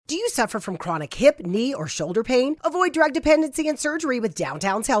Do you suffer from chronic hip, knee, or shoulder pain? Avoid drug dependency and surgery with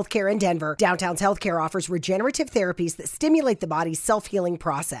Downtown's Healthcare in Denver. Downtown's Healthcare offers regenerative therapies that stimulate the body's self-healing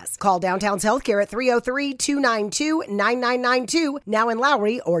process. Call Downtown's Healthcare at 303-292-9992, now in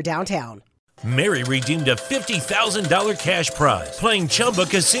Lowry or downtown. Mary redeemed a $50,000 cash prize playing Chumba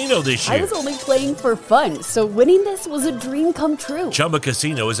Casino this year. I was only playing for fun, so winning this was a dream come true. Chumba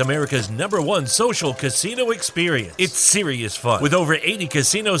Casino is America's #1 social casino experience. It's serious fun. With over 80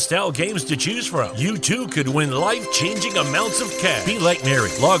 casino-style games to choose from, you too could win life-changing amounts of cash. Be like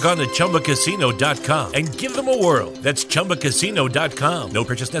Mary. Log on to ChumbaCasino.com and give them a whirl. That's ChumbaCasino.com. No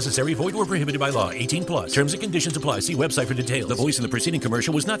purchase necessary. Void or prohibited by law. 18 plus. Terms and conditions apply. See website for details. The voice in the preceding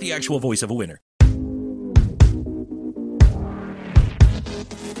commercial was not the actual voice of a winner.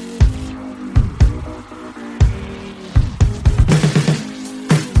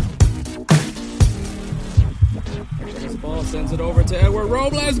 This ball sends it over to Edward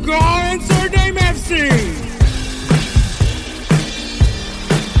Robles. Go! Insert name FC!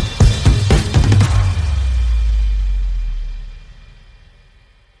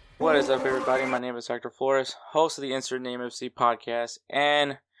 What is up, everybody? My name is Hector Flores, host of the Insert Name FC podcast,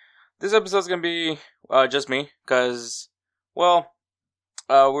 and this episode's going to be just me, because, well,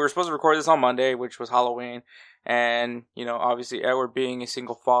 we were supposed to record this on Monday, which was Halloween, and, you know, obviously Edward being a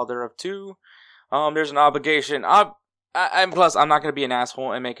single father of 2, there's an obligation. And plus, I'm not going to be an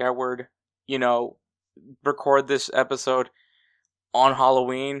asshole and make Edward, you know, record this episode on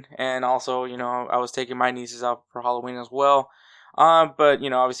Halloween, and also, you know, I was taking my nieces out for Halloween as well, but,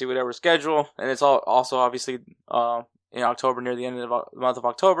 you know, obviously with Edward's schedule, and it's also obviously, in October, near the end of the month of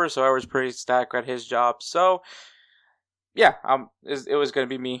October, so Edward's pretty stacked at his job. So, yeah, it was going to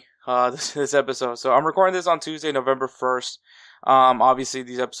be me, this episode. So, I'm recording this on Tuesday, November 1st. Obviously,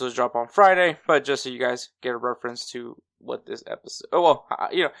 these episodes drop on Friday, but just so you guys get a reference to what this episode,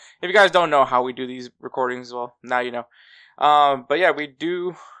 you know, if you guys don't know how we do these recordings, well, now you know. But yeah, I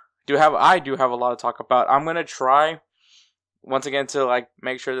do have a lot to talk about. I'm going to try, once again, to, like,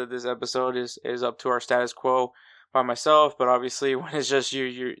 make sure that this episode is up to our status quo by myself, but obviously when it's just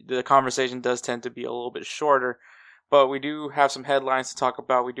you, the conversation does tend to be a little bit shorter. But we do have some headlines to talk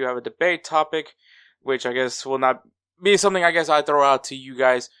about. We do have a debate topic, which I guess will not be something I throw out to you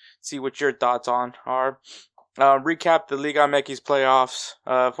guys, see what your thoughts on are. Recap the Liga MX playoffs.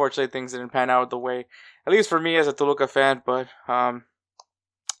 Fortunately, things didn't pan out the way, at least for me as a Toluca fan, but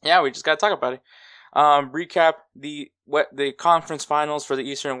yeah, we just gotta talk about it. Recap the conference finals for the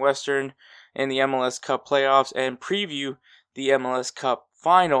Eastern and Western in the MLS Cup playoffs, and preview the MLS Cup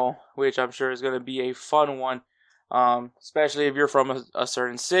final, which I'm sure is going to be a fun one, especially if you're from a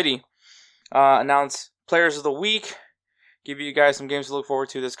certain city. Announce players of the week, give you guys some games to look forward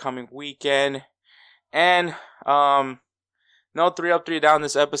to this coming weekend, and no 3 up, 3 down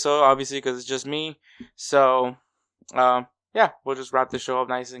this episode, obviously, because it's just me. So, yeah, we'll just wrap the show up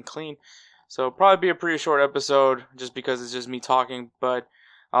nice and clean. So it'll probably be a pretty short episode, just because it's just me talking, but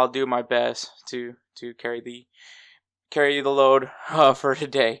I'll do my best to carry the load for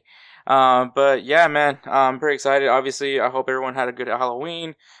today. But yeah, man, I'm pretty excited. Obviously, I hope everyone had a good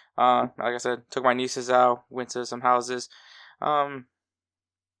Halloween. Like I said, took my nieces out, went to some houses. I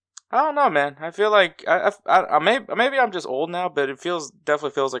don't know, man. I feel like maybe I'm just old now, but it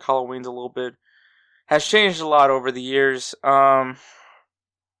definitely feels like Halloween's a little bit has changed a lot over the years. But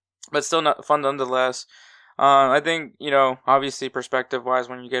still not fun nonetheless. I think, you know, obviously perspective-wise,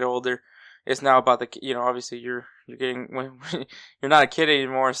 when you get older, it's now about the, you know, obviously you're getting, you're not a kid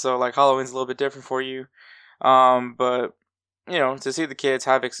anymore, so, like, Halloween's a little bit different for you. But, you know, to see the kids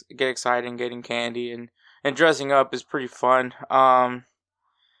get excited and getting candy and dressing up is pretty fun. I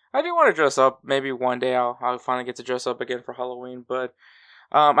do want to dress up. Maybe one day I'll finally get to dress up again for Halloween, but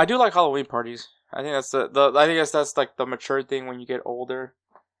I do like Halloween parties. I think that's that's like the mature thing when you get older.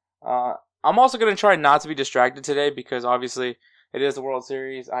 I'm also going to try not to be distracted today, because obviously it is the World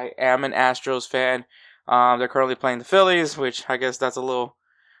Series. I am an Astros fan. They're currently playing the Phillies, which I guess that's a little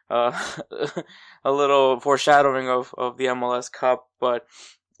foreshadowing of the MLS Cup. But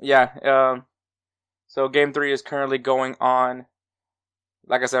yeah, so Game 3 is currently going on.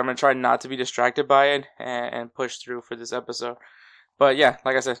 Like I said, I'm going to try not to be distracted by it and push through for this episode. But yeah,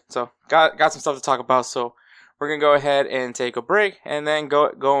 like I said, so got some stuff to talk about. So we're going to go ahead and take a break and then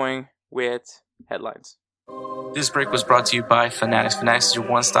going with headlines. This break was brought to you by Fanatics. Fanatics is your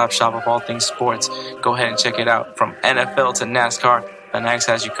one-stop shop of all things sports. Go ahead and check it out. From NFL to NASCAR, Fanatics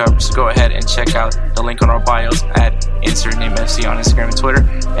has you covered. So go ahead and check out the link on our bios at Insert Name FC on Instagram and Twitter.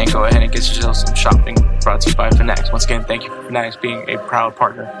 And go ahead and get yourself some shopping brought to you by Fanatics. Once again, thank you for Fanatics being a proud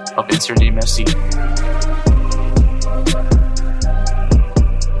partner of Insert Name FC.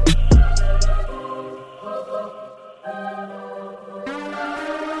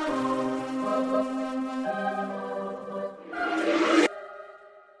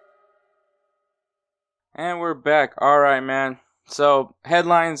 back. All right, man. So,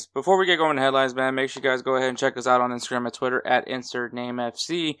 headlines. Before we get going to headlines, man, make sure you guys go ahead and check us out on Instagram and Twitter at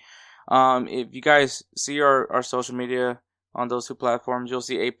InsertNameFC. If you guys see our social media on those two platforms, you'll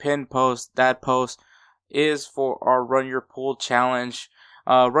see a pinned post. That post is for our Run Your Pool challenge.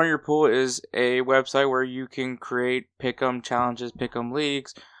 Run Your Pool is a website where you can create pick'em challenges, pick'em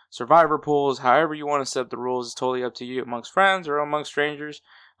leagues, survivor pools, however you want to set the rules. It's totally up to you amongst friends or amongst strangers.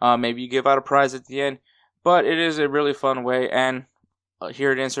 Maybe you give out a prize at the end, but it is a really fun way. And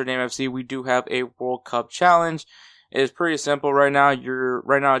here at Insert Name FC, we do have a World Cup challenge. It is pretty simple right now. You're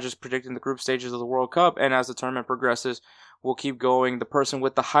right now just predicting the group stages of the World Cup, and as the tournament progresses, we'll keep going. The person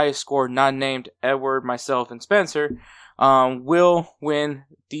with the highest score, not named Edward, myself, and Spencer, will win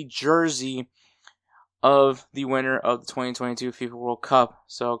the jersey of the winner of the 2022 FIFA World Cup.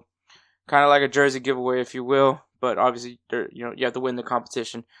 So, kind of like a jersey giveaway, if you will. But obviously, you have to win the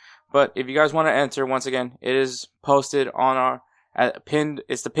competition. But if you guys want to enter, once again, it is posted on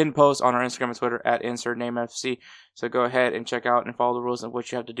it's the pinned post on our Instagram and Twitter at InsertNameFC. So go ahead and check out and follow the rules of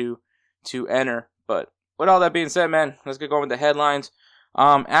what you have to do to enter. But with all that being said, man, let's get going with the headlines.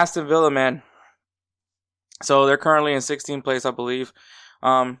 Aston Villa, man. So they're currently in 16th place, I believe.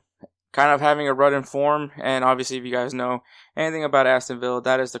 Kind of having a run in form. And obviously, if you guys know anything about Aston Villa,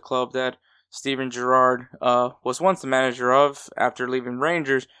 that is the club that Steven Gerrard was once the manager of after leaving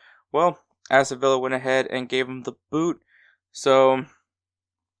Rangers. Well, Aston Villa went ahead and gave him the boot. So,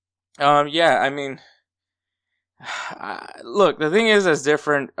 yeah, I mean, look, the thing is that's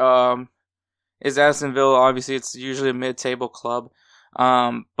different is Aston Villa. Obviously, it's usually a mid-table club.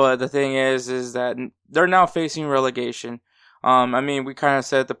 But the thing is that they're now facing relegation. I mean, we kind of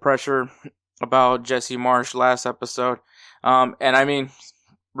said the pressure about Jesse Marsch last episode. And I mean,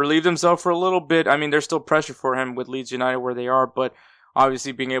 relieved himself for a little bit. I mean, there's still pressure for him with Leeds United where they are, but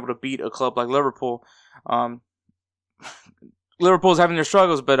obviously being able to beat a club like Liverpool, Liverpool's having their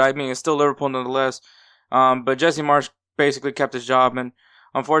struggles, but I mean, it's still Liverpool nonetheless. But Jesse Marsch basically kept his job, and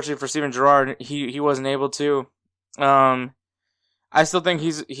unfortunately for Steven Gerrard, he wasn't able to. I still think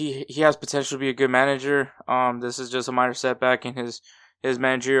he has potential to be a good manager. This is just a minor setback in his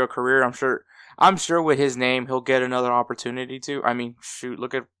managerial career. I'm sure with his name, he'll get another opportunity to. I mean, shoot,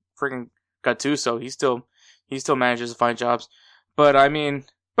 look at freaking Gattuso. He still manages to find jobs. But I mean,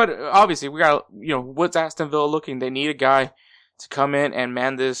 obviously we got, what's Aston Villa looking? They need a guy to come in and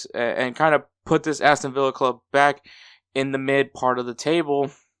man this and kind of put this Aston Villa club back in the mid part of the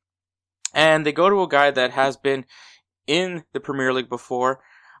table. And they go to a guy that has been in the Premier League before,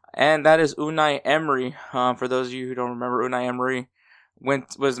 and that is Unai Emery. For those of you who don't remember, Unai Emery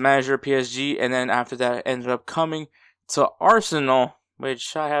was manager of PSG, and then after that ended up coming to Arsenal,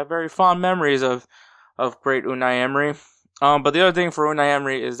 which I have very fond memories of great Unai Emery. But the other thing for Unai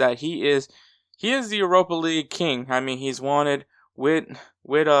Emery is that he is the Europa League king. I mean, he's wanted with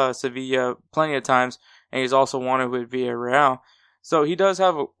Sevilla plenty of times, and he's also wanted with Villarreal. So he does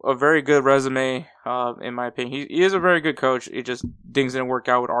have a very good resume, in my opinion. He is a very good coach. Things didn't work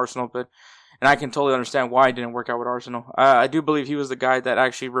out with Arsenal, and I can totally understand why it didn't work out with Arsenal. I do believe he was the guy that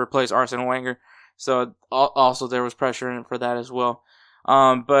actually replaced Arsene Wenger. So also there was pressure in it for that as well.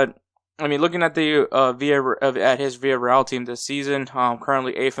 But I mean, looking at the at his Villarreal team this season,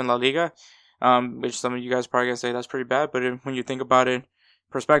 currently 8th in La Liga, which some of you guys are probably gonna say that's pretty bad. But when you think about it,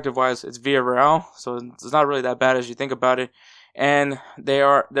 perspective-wise, it's Villarreal, so it's not really that bad as you think about it. And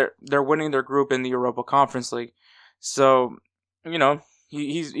they're winning their group in the Europa Conference League. So,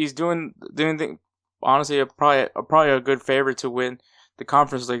 he's doing honestly probably a good favorite to win the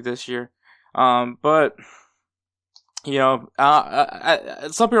Conference League this year. But some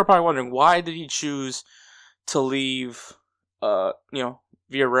people are probably wondering, why did he choose to leave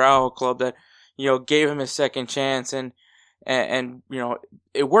Villarreal, club that gave him his second chance and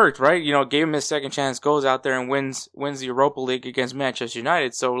it worked, right? Gave him his second chance, goes out there and wins the Europa League against Manchester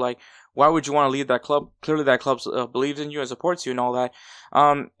United. So, why would you want to leave that club? Clearly, that club believes in you and supports you and all that.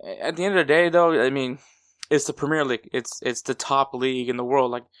 At the end of the day, though, I mean, it's the Premier League. It's the top league in the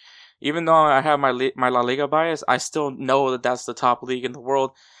world. Even though I have my La Liga bias, I still know that that's the top league in the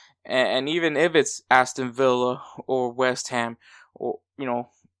world. And even if it's Aston Villa or West Ham or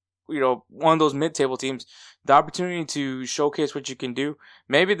one of those mid-table teams, the opportunity to showcase what you can do.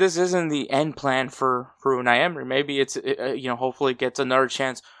 Maybe this isn't the end plan for Unai Emery. Maybe it's hopefully gets another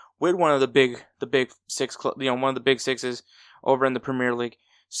chance with one of the big six one of the big sixes over in the Premier League.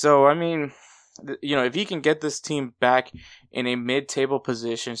 So I mean, if he can get this team back in a mid-table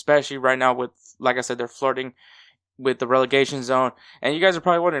position, especially right now with, like I said, they're flirting with the relegation zone. And you guys are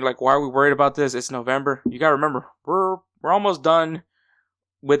probably wondering, why are we worried about this? It's November. You gotta remember, we're almost done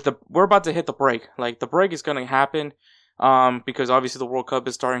we're about to hit the break. Like, the break is going to happen, because obviously the World Cup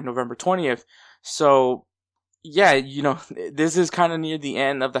is starting November 20th. So, yeah, this is kind of near the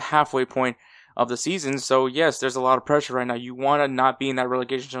end of the halfway point of the season. So, yes, there's a lot of pressure right now. You want to not be in that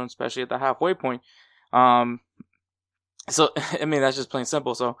relegation zone, especially at the halfway point. So, I mean, that's just plain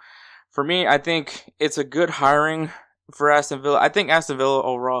simple. So, for me, I think it's a good hiring for Aston Villa. I think Aston Villa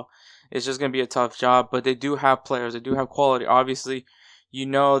overall is just going to be a tough job, but they do have players. They do have quality. Obviously,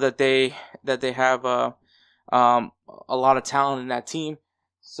 that they have a lot of talent in that team.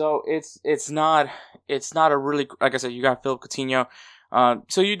 So it's not a really, like I said, you got Philippe Coutinho.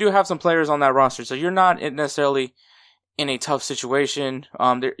 So you do have some players on that roster. So you're not necessarily in a tough situation.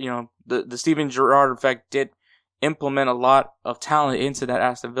 The Steven Gerrard effect did implement a lot of talent into that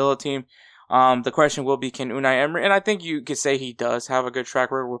Aston Villa team. The question will be, can Unai Emery, and I think you could say he does have a good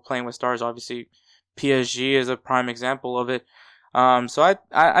track record with playing with stars. Obviously, PSG is a prime example of it. So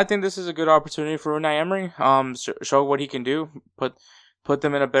I think this is a good opportunity for Unai Emery. Show what he can do, put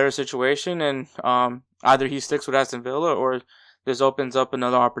them in a better situation, and either he sticks with Aston Villa or this opens up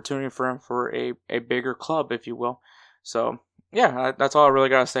another opportunity for him for a bigger club, if you will. So yeah, that's all I really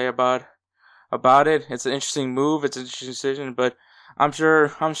gotta say about it. It's an interesting move. It's an interesting decision, but I'm sure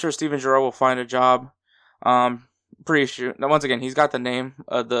Steven Gerrard will find a job. Pretty sure. Now, once again, he's got the name,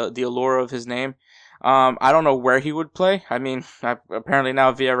 the allure of his name. I don't know where he would play. I mean, apparently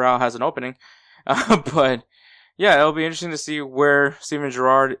now Villarreal has an opening. But yeah, it'll be interesting to see where Steven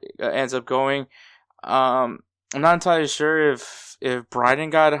Gerrard ends up going. I'm not entirely sure if Brighton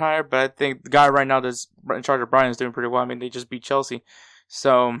got hired, but I think the guy right now that's in charge of Brighton is doing pretty well. I mean, they just beat Chelsea.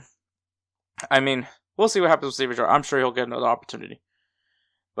 So, I mean, we'll see what happens with Steven Gerrard. I'm sure he'll get another opportunity.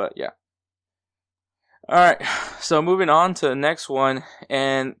 But yeah. Alright, so moving on to the next one.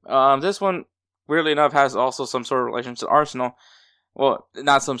 And this one, weirdly enough, has also some sort of relation to Arsenal. Well,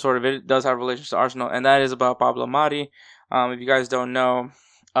 not some sort of, it does have relation to Arsenal, and that is about Pablo Mari. If you guys don't know,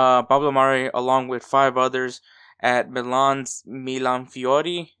 Pablo Mari, along with 5 others at Milan's Milan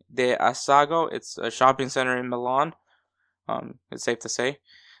Fiori de Assago, it's a shopping center in Milan, it's safe to say,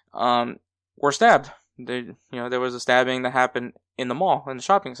 were stabbed. There was a stabbing that happened in the mall, in the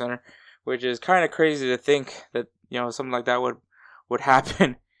shopping center, which is kind of crazy to think that, something like that would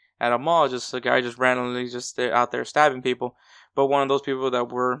happen at a mall. Just a guy just randomly just out there stabbing people. But one of those people that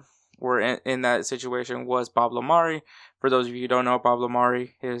were in that situation was Pablo Mari. For those of you who don't know, Pablo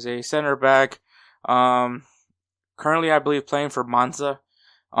Mari is a center back. Currently, I believe, playing for Monza,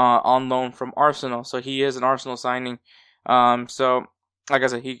 on loan from Arsenal. So he is an Arsenal signing. So, like I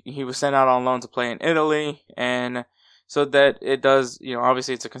said, he was sent out on loan to play in Italy. And so that it does,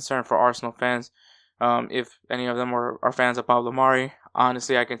 obviously it's a concern for Arsenal fans. If any of them are fans of Pablo Mari.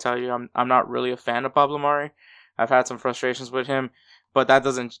 Honestly, I can tell you I'm not really a fan of Pablo Mari. I've had some frustrations with him, but that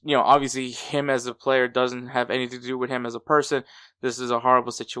doesn't, obviously him as a player doesn't have anything to do with him as a person. This is a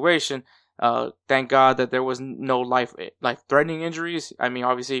horrible situation. Thank God that there was no life-threatening injuries. I mean,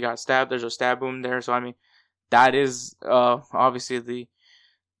 obviously he got stabbed. There's a stab wound there. So, I mean, that is, obviously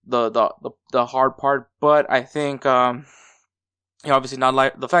the hard part. But I think, obviously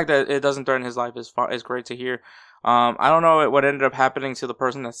not the fact that it doesn't threaten his life is great to hear. I don't know what ended up happening to the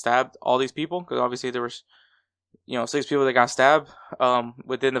person that stabbed all these people, because obviously there was, 6 people that got stabbed,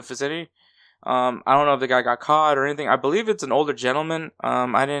 within the vicinity. I don't know if the guy got caught or anything. I believe it's an older gentleman.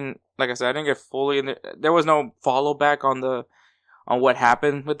 I didn't get fully in there was no follow back on what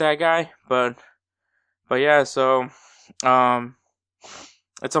happened with that guy, but yeah, so,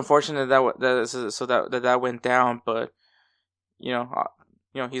 it's unfortunate that went down, but,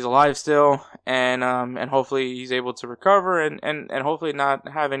 he's alive still, and hopefully he's able to recover and hopefully not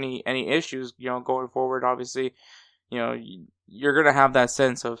have any issues, going forward. Obviously, you're going to have that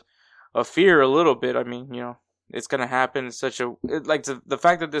sense of fear a little bit. I mean, it's going to happen. It's the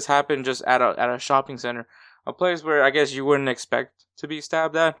fact that this happened just at a shopping center, a place where I guess you wouldn't expect to be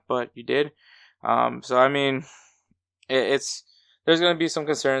stabbed at, but you did. So I mean, there's going to be some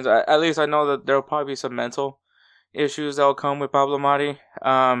concerns. At least I know that there'll probably be some mental issues that will come with Pablo Mari.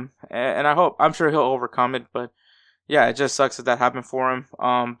 And I'm sure he'll overcome it, but yeah, it just sucks that happened for him.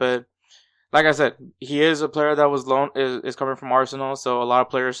 But like I said, he is a player that was loaned, is coming from Arsenal, so a lot of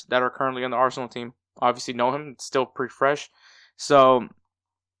players that are currently on the Arsenal team obviously know him. It's still pretty fresh. So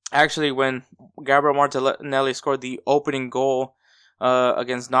actually, when Gabriel Martinelli scored the opening goal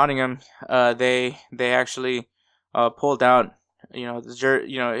against Nottingham, they actually pulled out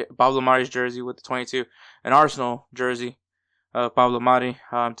Pablo Mari's jersey with the 22, an Arsenal jersey of Pablo Mari,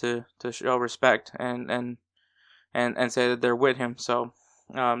 to show respect and say that they're with him. So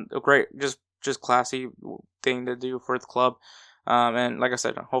a great, just classy thing to do for the club. And like I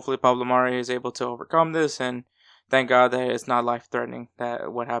said, hopefully Pablo Mari is able to overcome this, and thank God that it's not life-threatening,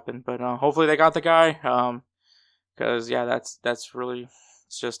 that what happened. But hopefully they got the guy, because yeah, that's really,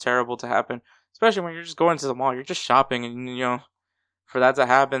 it's just terrible to happen, especially when you're just going to the mall, you're just shopping, and for that to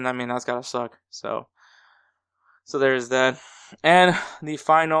happen, I mean, that's gotta suck. So there's that. And the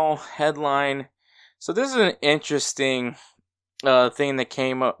final headline. So this is an interesting thing that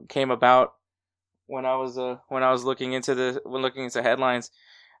came about when I was looking into headlines.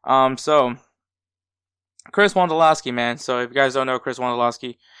 So Chris Wondolowski, man. So if you guys don't know Chris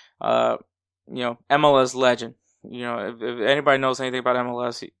Wondolowski, MLS legend. If anybody knows anything about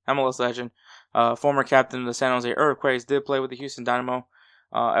MLS legend, former captain of the San Jose Earthquakes, did play with the Houston Dynamo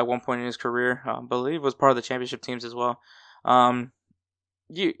at one point in his career. I believe was part of the championship teams as well.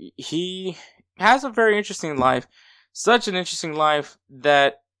 He has a very interesting life. Such an interesting life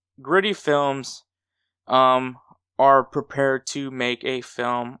that Gritty Films are prepared to make a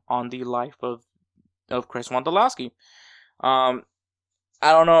film on the life of Chris Wondolowski. I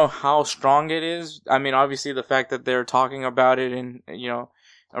don't know how strong it is. I mean, obviously the fact that they're talking about it and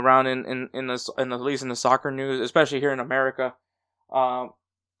around in at least in the soccer news, especially here in America,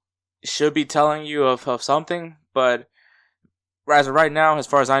 should be telling you of something. But as of right now, as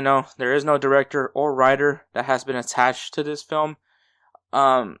far as I know, there is no director or writer that has been attached to this film.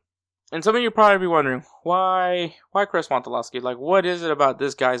 And some of you probably be wondering, why Chris Wondolowski? Like, what is it about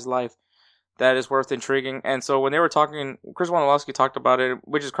this guy's life that is worth intriguing? And so when they were talking, Chris Wondolowski talked about it,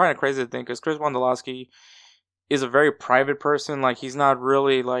 which is kind of crazy to think, because Chris Wondolowski is a very private person. Like, he's not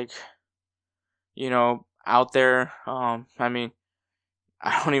really, like, out there. I mean,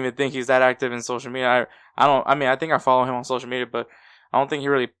 I don't even think he's that active in social media. I think I follow him on social media, but I don't think he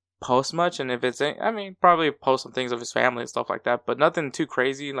really posts much. And if it's, probably post some things of his family and stuff like that, but nothing too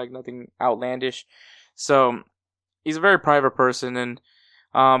crazy, like nothing outlandish. So he's a very private person. And,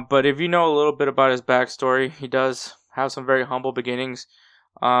 but if you know a little bit about his backstory, he does have some very humble beginnings.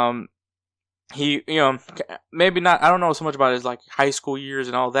 He, maybe not, I don't know so much about his like high school years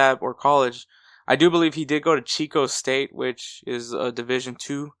and all that or college. I do believe he did go to Chico State, which is a Division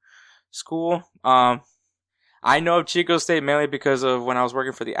II school. I know of Chico State mainly because of when I was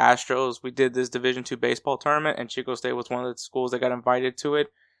working for the Astros. We did this Division II baseball tournament, and Chico State was one of the schools that got invited to it,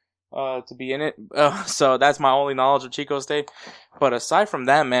 to be in it. So that's my only knowledge of Chico State. But aside from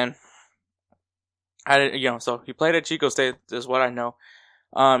that, man, so he played at Chico State is what I know.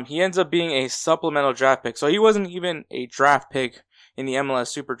 He ends up being a supplemental draft pick. So he wasn't even a draft pick in the MLS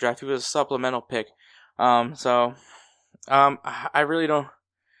Super Draft. He was a supplemental pick. I really don't.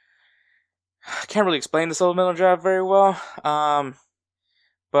 I can't really explain the supplemental draft very well.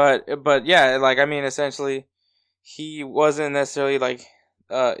 But yeah, like, I mean, essentially, he wasn't necessarily like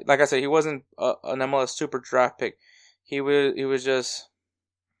I said, he wasn't an MLS Super Draft pick. He was just.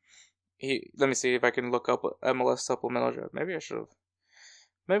 Let me see if I can look up MLS supplemental draft. Maybe I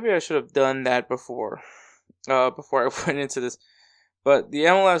should have done that before I went into this. But the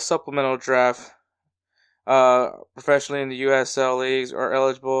MLS supplemental draft, professionally in the USL leagues are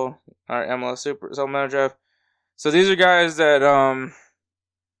eligible, or MLS Super Supplemental Draft. So these are guys that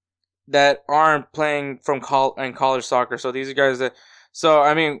aren't playing in college soccer. So these are guys that. So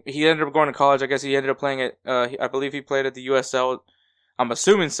I mean, he ended up going to college. I guess he ended up playing at. I believe he played at the USL. I'm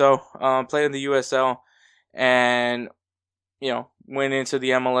assuming so. Played in the USL, and went into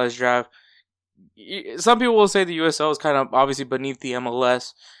the MLS draft. Some people will say the USL is kind of obviously beneath the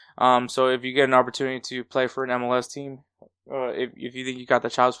MLS. So if you get an opportunity to play for an MLS team, if you think you got the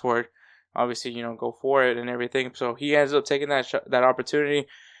chops for it, obviously, go for it and everything. So he ends up taking that opportunity,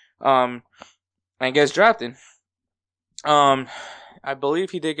 and gets drafted. I believe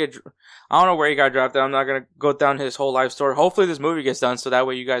he did get, I don't know where he got drafted. I'm not going to go down his whole life story. Hopefully this movie gets done so that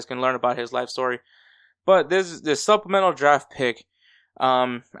way you guys can learn about his life story. But this supplemental draft pick,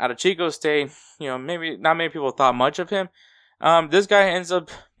 out of Chico State, maybe not many people thought much of him. This guy ends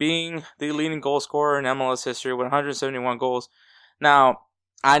up being the leading goal scorer in MLS history with 171 goals. Now,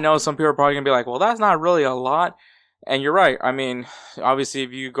 I know some people are probably going to be like, well, that's not really a lot. And you're right. I mean, obviously,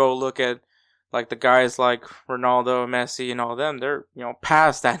 if you go look at like the guys like Ronaldo, Messi, and all of them, they're,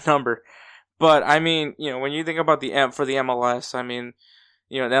 past that number. But I mean, when you think about the MLS, I mean,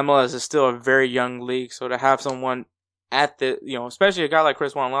 the MLS is still a very young league. So to have someone at the, especially a guy like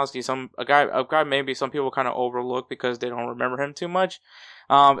Chris Wondolowski, a guy maybe some people kind of overlook because they don't remember him too much,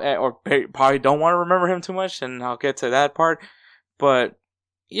 or probably don't want to remember him too much, and I'll get to that part. But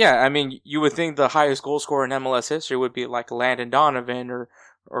yeah, I mean, you would think the highest goal scorer in MLS history would be like Landon Donovan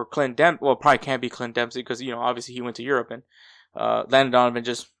or Clint Dempsey. Well, probably can't be Clint Dempsey because obviously he went to Europe, and Landon Donovan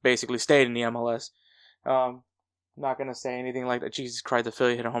just basically stayed in the MLS. I'm not gonna say anything like that. Jesus Christ, the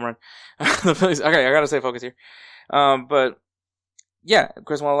Phillies hit a home run. The Phillies. Okay, I gotta stay focused here. But yeah,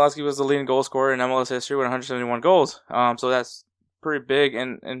 Chris Wondolowski was the leading goal scorer in MLS history with 171 goals. So that's pretty big.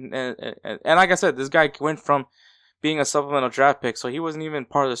 And like I said, this guy went from being a supplemental draft pick, so he wasn't even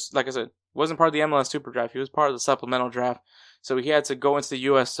part of this. Like I said, wasn't part of the MLS Super Draft. He was part of the supplemental draft. So he had to go into the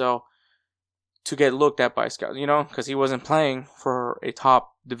USL to get looked at by scouts, because he wasn't playing for a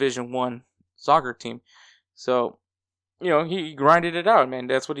top Division I soccer team. So, he grinded it out, man.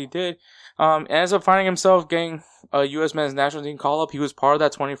 That's what he did. Ends up finding himself getting a U.S. men's national team call-up. He was part of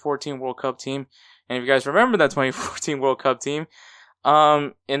that 2014 World Cup team. And if you guys remember that 2014 World Cup team,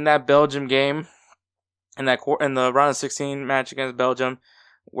 in that Belgium game, in the round of 16 match against Belgium,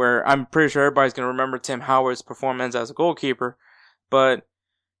 where I'm pretty sure everybody's going to remember Tim Howard's performance as a goalkeeper, but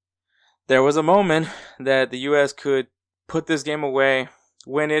there was a moment that the U.S. could put this game away,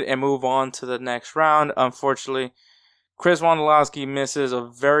 win it, and move on to the next round. Unfortunately, Chris Wondolowski misses a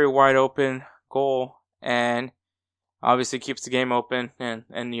very wide open goal and obviously keeps the game open. And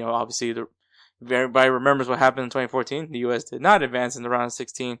obviously everybody remembers what happened in 2014. The U.S. did not advance in the round of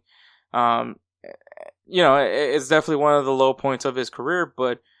 16. It's definitely one of the low points of his career,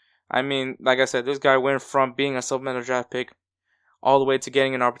 but I mean, like I said, this guy went from being a supplemental draft pick all the way to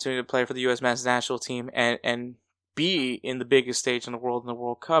getting an opportunity to play for the U.S. men's national team and be in the biggest stage in the world, in the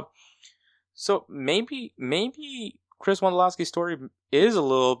World Cup. So maybe Chris Wondolowski's story is a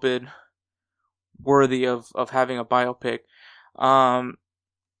little bit worthy of having a biopic.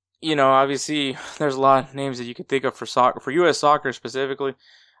 Obviously there's a lot of names that you could think of for U.S. soccer specifically.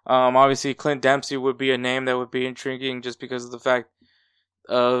 Obviously Clint Dempsey would be a name that would be intriguing just because of the fact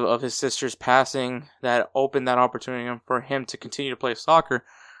of his sister's passing that opened that opportunity for him to continue to play soccer.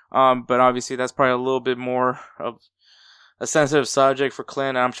 But obviously that's probably a little bit more of a sensitive subject for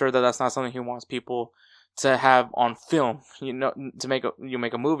Clint. I'm sure that that's not something he wants people to have on film, to make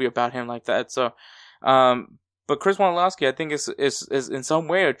a movie about him like that. So, but Chris Wondolowski, I think is in some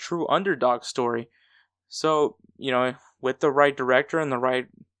way a true underdog story. So, with the right director and the right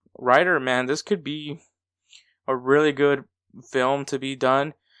writer, man, this could be a really good film to be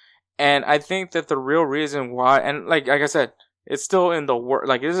done. And I think that the real reason why, and like I said, it's still in the work,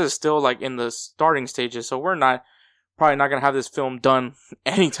 like this is still like in the starting stages, so we're probably not gonna have this film done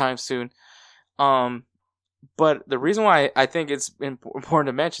anytime soon. But the reason why I think it's important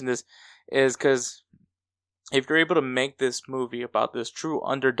to mention this is because if you're able to make this movie about this true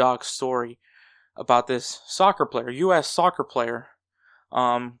underdog story about this soccer player, U.S. soccer player,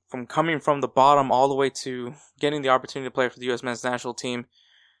 from coming from the bottom all the way to getting the opportunity to play for the U.S. men's national team,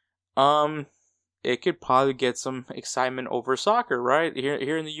 it could probably get some excitement over soccer, right?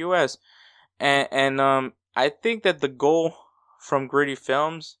 Here in the U.S. And I think that the goal from Gritty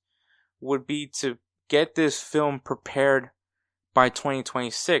Films would be to get this film prepared by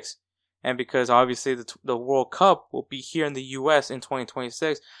 2026. And because obviously the World Cup will be here in the U.S. in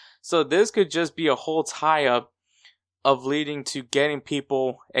 2026. So this could just be a whole tie-up of leading to getting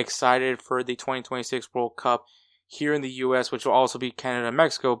people excited for the 2026 World Cup here in the U.S., which will also be Canada and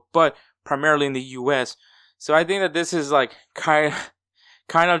Mexico, but primarily in the U.S. So I think that this is like kind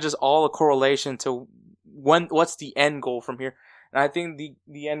of just all a correlation to what's the end goal from here. And I think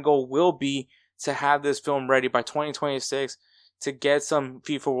the end goal will be to have this film ready by 2026 to get some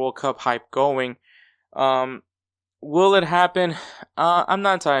FIFA World Cup hype going. Will it happen? I'm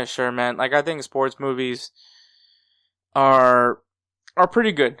not entirely sure, man. Like, I think sports movies are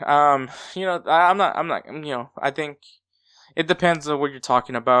pretty good. I'm not, I think it depends on what you're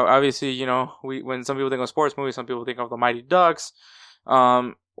talking about. Obviously, when some people think of sports movies, some people think of The Mighty Ducks.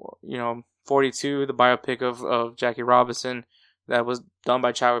 42, the biopic of Jackie Robinson that was done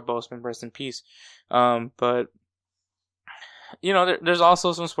by Chadwick Boseman, rest in peace. But there's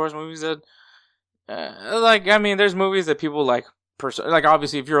also some sports movies that, there's movies that people like.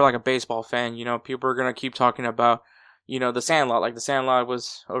 Obviously, if you're like a baseball fan, people are gonna keep talking about, The Sandlot. Like, The Sandlot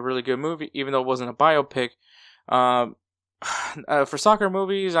was a really good movie, even though it wasn't a biopic. For soccer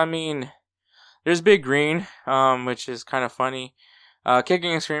movies, there's Big Green, which is kind of funny.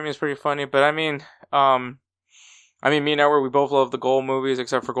 Kicking and Screaming is pretty funny, but me and Edward, we both love the Goal movies,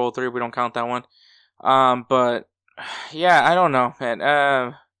 except for Goal 3, we don't count that one. But yeah, I don't know,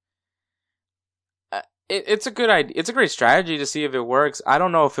 man. It's a good idea. It's a great strategy to see if it works. I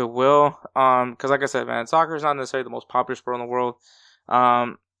don't know if it will. Cause like I said, man, soccer is not necessarily the most popular sport in the world.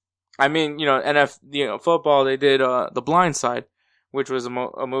 Football, they did, The Blind Side, which was a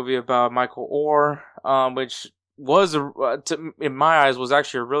movie about Michael Orr, which was, in my eyes, was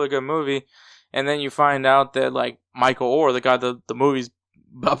actually a really good movie. And then you find out that, like, Michael Orr, the guy the movie's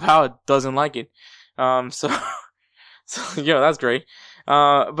about, doesn't like it. So, So, that's great.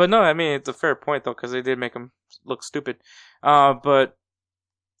 But no, I mean, it's a fair point, though, because they did make him look stupid. But,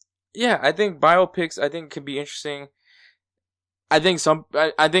 yeah, I think biopics, can be interesting. I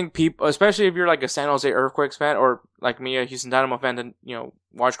think people, especially if you're like a San Jose Earthquakes fan, or like me, a Houston Dynamo fan, that,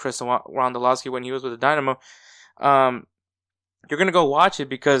 watch Chris Wondolowski when he was with the Dynamo, you're gonna go watch it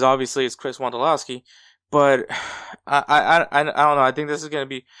because obviously it's Chris Wondolowski. But I don't know. I think this is gonna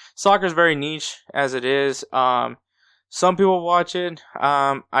be, soccer's very niche as it is. Some people watch it.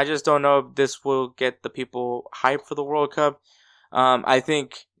 I just don't know if this will get the people hyped for the World Cup. I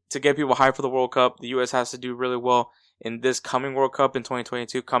think to get people hyped for the World Cup, the U.S. has to do really well in this coming World Cup in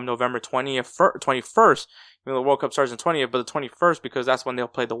 2022, come November 21st. The World Cup starts in 20th, but the 21st, because that's when they'll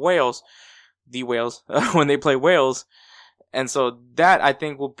play the Wales, when they play Wales. And so that, I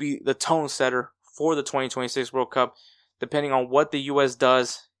think, will be the tone setter for the 2026 World Cup, depending on what the U.S.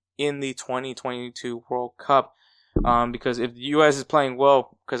 does in the 2022 World Cup. Because if the U.S. is playing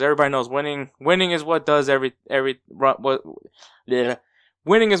well, because everybody knows winning is what does winning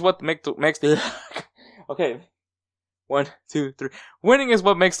is what makes the okay. 1, 2, 3. Winning is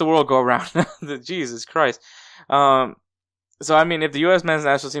what makes the world go around. Jesus Christ. So, I mean, if the U.S. men's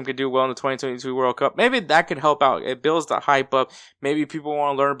national team could do well in the 2022 World Cup, maybe that could help out. It builds the hype up. Maybe people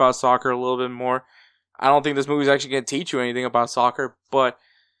want to learn about soccer a little bit more. I don't think this movie is actually going to teach you anything about soccer, but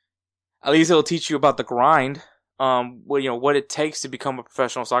at least it'll teach you about the grind. What it takes to become a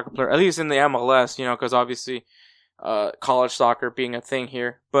professional soccer player, at least in the MLS, because obviously, college soccer being a thing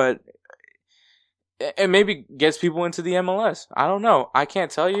here, but it maybe gets people into the MLS. I don't know. I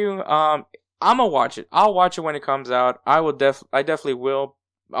can't tell you. I'm gonna watch it. I'll watch it when it comes out. I definitely will.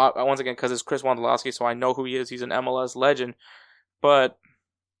 Once again, because it's Chris Wondolowski, so I know who he is. He's an MLS legend. But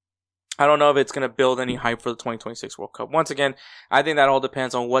I don't know if it's gonna build any hype for the 2026 World Cup. Once again, I think that all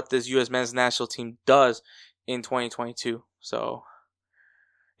depends on what this U.S. men's national team does in 2022. So,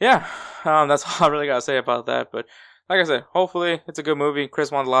 yeah, that's all I really gotta say about that. But like I said, hopefully it's a good movie. Chris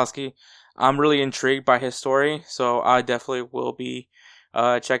Wondolowski. I'm really intrigued by his story, so I definitely will be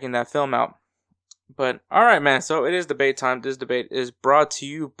checking that film out. But alright, man, so it is debate time. This debate is brought to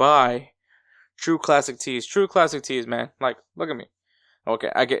you by True Classic Tees. True Classic Tees, man. Like, look at me.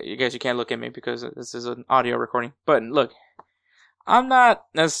 Okay, I guess you can't look at me because this is an audio recording. But look, I'm not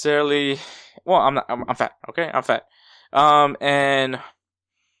necessarily, I'm fat, okay? I'm fat. And,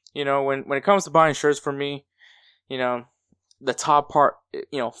 when it comes to buying shirts for me, the top part,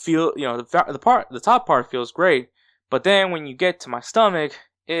 the top part feels great, but then when you get to my stomach,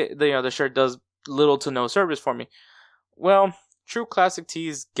 the shirt does little to no service for me. Well, True Classic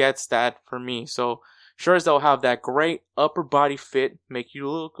Tees gets that for me. So shirts that'll have that great upper body fit, make you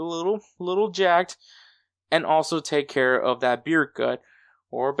look a little jacked, and also take care of that beer gut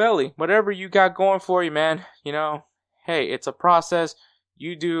or belly, whatever you got going for you, man. Hey, it's a process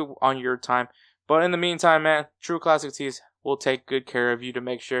you do on your time. But in the meantime, man, True Classic Tees will take good care of you to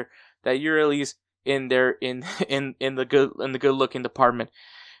make sure that you're at least in there in the good looking department.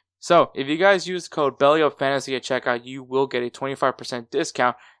 So if you guys use the code BellyUpFantasy at checkout, you will get a 25%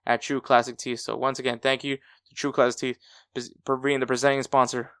 discount at True Classic Tees. So once again, thank you to True Classic Tees for being the presenting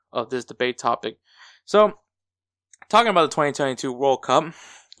sponsor of this debate topic. So talking about the 2022 World Cup,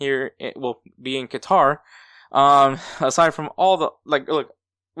 here it will be in Qatar. Aside from all the look,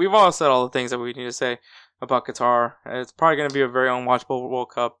 we've all said all the things that we need to say about Qatar. It's probably going to be a very unwatchable World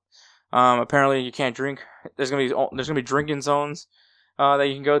Cup. Apparently you can't drink. There's going to be drinking zones that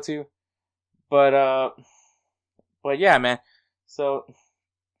you can go to. But yeah, man. So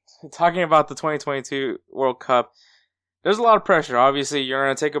talking about the 2022 World Cup, there's a lot of pressure. Obviously, you're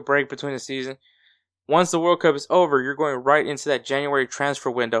going to take a break between the season. Once the World Cup is over, you're going right into that January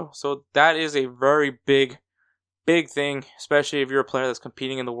transfer window. So that is a very big thing, especially if you're a player that's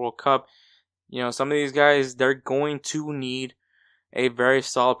competing in the World Cup. Some of these guys, they're going to need a very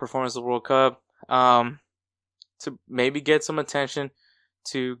solid performance in the World Cup to maybe get some attention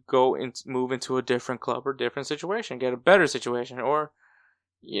to go and move into a different club or different situation, get a better situation, or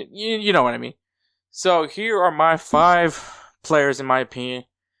you know what I mean. So here are my 5 players, in my opinion,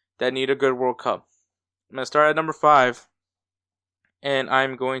 that need a good World Cup. I'm going to start at number 5, and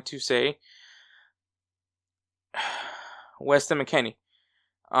I'm going to say Weston McKennie.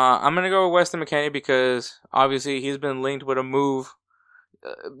 I'm going to go with Weston McKennie because obviously he's been linked with a move.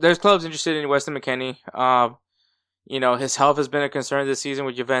 There's clubs interested in Weston McKennie. His health has been a concern this season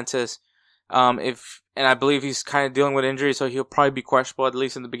with Juventus. And I believe he's kind of dealing with injury, so he'll probably be questionable at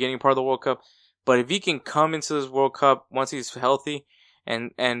least in the beginning part of the World Cup. But if he can come into this World Cup once he's healthy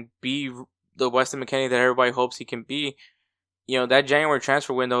and be the Weston McKennie that everybody hopes he can be, that January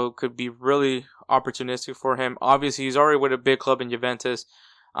transfer window could be really opportunistic for him. Obviously, he's already with a big club in Juventus,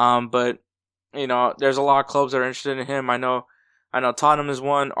 but there's a lot of clubs that are interested in him. I know Tottenham is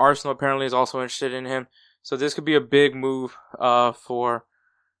one. Arsenal apparently is also interested in him. So this could be a big move for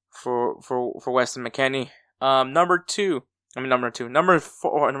Weston McKennie. Number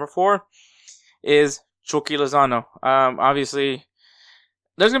four is Chucky Lozano. Obviously,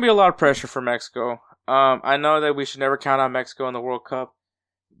 there's gonna be a lot of pressure for Mexico. I know that we should never count out Mexico in the World Cup,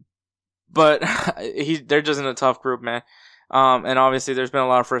 but they're just in a tough group, man. And obviously there's been a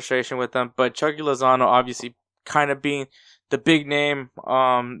lot of frustration with them, but Chucky Lozano obviously kind of being the big name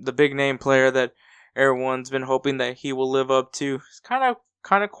player that everyone's been hoping that he will live up to. It's kind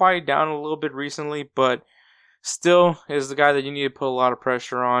of quieted down a little bit recently, but still is the guy that you need to put a lot of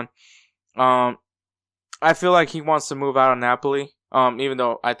pressure on. I feel like he wants to move out of Napoli, even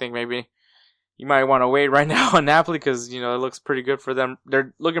though I think maybe you might want to wait right now on Napoli because, it looks pretty good for them.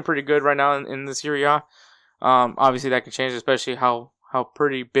 They're looking pretty good right now in the Serie A. Obviously that could change, especially how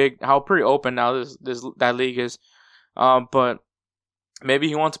pretty open now that league is. But maybe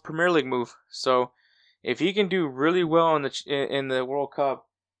he wants a Premier League move. So if he can do really well in the World Cup,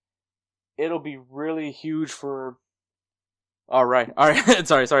 it'll be really huge for. All right.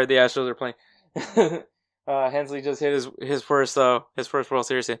 sorry. The Astros are playing. Hensley just hit his first World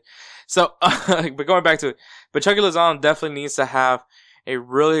Series hit. So, but going back to it, but Chucky Lozano definitely needs to have a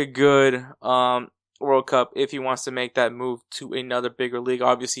really good World Cup if he wants to make that move to another bigger league.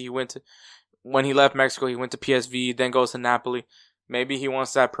 Obviously, when he left Mexico, he went to PSV, then goes to Napoli. Maybe he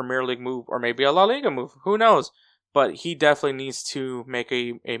wants that Premier League move or maybe a La Liga move. Who knows? But he definitely needs to make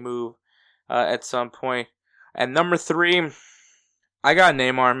a move at some point. And number 3, I got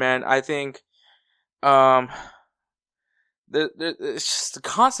Neymar, man. I think it's just the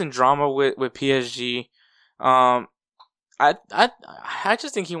constant drama with PSG. I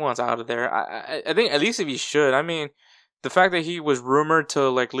just think he wants out of there. I think at least if he should. I mean, the fact that he was rumored to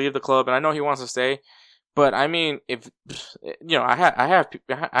leave the club, and I know he wants to stay, but I mean, if I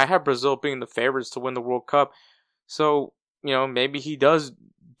have Brazil being the favorites to win the World Cup, so maybe he does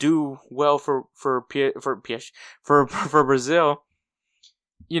do well for Brazil.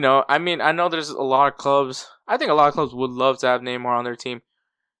 I mean, I know there's a lot of clubs. I think a lot of clubs would love to have Neymar on their team.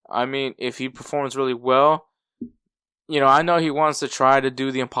 I mean, if he performs really well, I know he wants to try to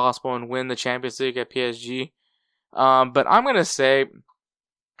do the impossible and win the Champions League at PSG. But I'm gonna say,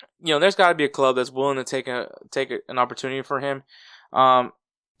 there's got to be a club that's willing to take an opportunity for him.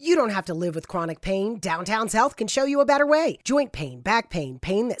 You don't have to live with chronic pain. Downtown's Health can show you a better way. Joint pain, back pain,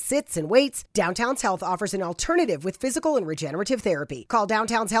 pain that sits and waits. Downtown's Health offers an alternative with physical and regenerative therapy. Call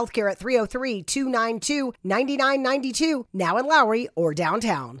Downtown's Healthcare at 303-292-9992, now in Lowry or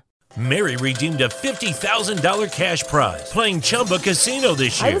downtown. Mary redeemed a $50,000 cash prize playing Chumba Casino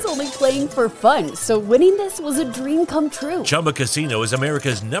this year. I was only playing for fun, so winning this was a dream come true. Chumba Casino is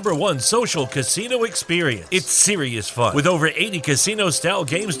America's #1 social casino experience. It's serious fun. With over 80 casino-style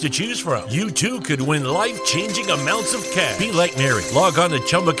games to choose from, you too could win life-changing amounts of cash. Be like Mary. Log on to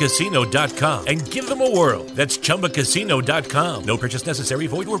ChumbaCasino.com and give them a whirl. That's ChumbaCasino.com. No purchase necessary.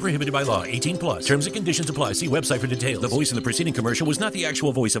 Void or prohibited by law. 18+. Terms and conditions apply. See website for details. The voice in the preceding commercial was not the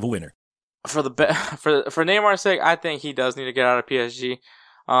actual voice of a winner. For Neymar's sake, I think he does need to get out of PSG.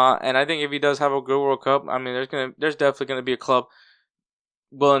 And I think if he does have a good World Cup, I mean, there's definitely gonna be a club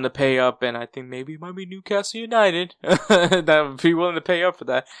willing to pay up, and I think maybe it might be Newcastle United that would be willing to pay up for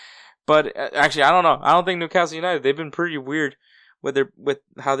that. But actually, I don't know. I don't think Newcastle United. They've been pretty weird with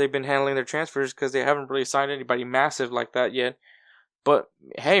how they've been handling their transfers because they haven't really signed anybody massive like that yet. But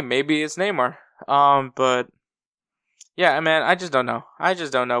hey, maybe it's Neymar. But yeah, man, I just don't know.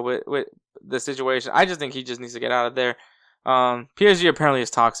 With the situation. I just think he just needs to get out of there. PSG apparently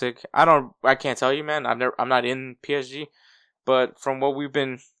is toxic. I can't tell you, man. I'm not in PSG, but from what we've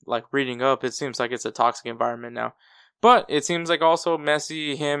been reading up, it seems like it's a toxic environment now. But it seems like also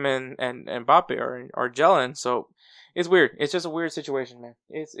Messi, him, and Mbappe are gelling. So it's weird. It's just a weird situation, man.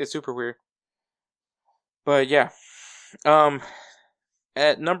 It's super weird. But yeah,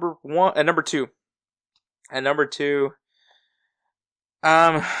 at number two.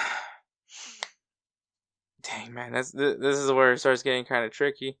 Dang, man, this is where it starts getting kind of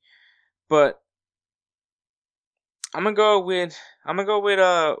tricky, but I'm gonna go with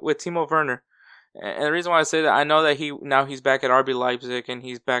Timo Werner, and the reason why I say that, I know that he's back at RB Leipzig and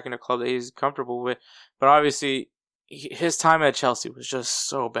he's back in a club that he's comfortable with, but obviously his time at Chelsea was just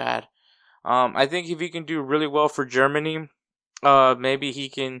so bad. I think if he can do really well for Germany, maybe he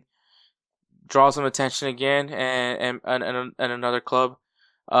can draw some attention again, and another club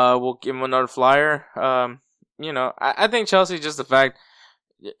will give him another flyer. I think Chelsea, just the fact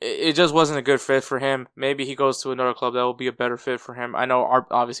it just wasn't a good fit for him. Maybe he goes to another club that will be a better fit for him. I know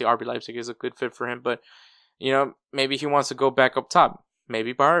obviously RB Leipzig is a good fit for him, but maybe he wants to go back up top.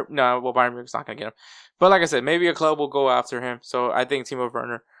 Maybe Bayern Munich's not gonna get him. But like I said, maybe a club will go after him. So I think Timo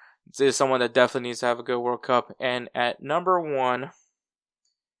Werner is someone that definitely needs to have a good World Cup. And at number 1,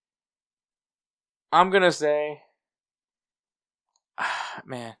 I'm gonna say,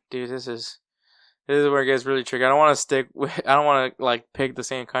 man, dude, this is where it gets really tricky. I don't want to pick the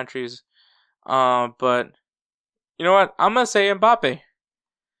same countries. But you know what? I'm gonna say Mbappe.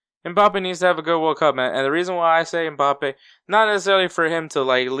 Mbappe needs to have a good World Cup, man. And the reason why I say Mbappe, not necessarily for him to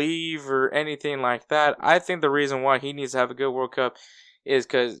leave or anything like that. I think the reason why he needs to have a good World Cup is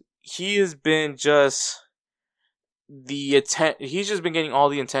because he has been he's just been getting all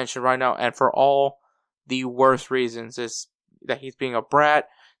the attention right now, and for all the worst reasons. Is that he's being a brat,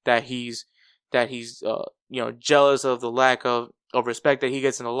 that he's jealous of the lack of respect that he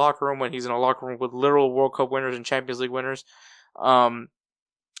gets in the locker room when he's in a locker room with literal World Cup winners and Champions League winners,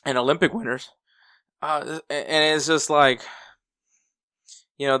 and Olympic winners. And it's just the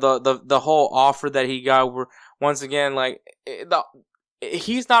whole offer that he got were, once again,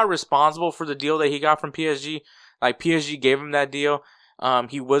 he's not responsible for the deal that he got from PSG. PSG gave him that deal.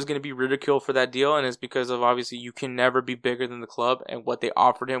 He was going to be ridiculed for that deal, and it's because of, obviously, you can never be bigger than the club, and what they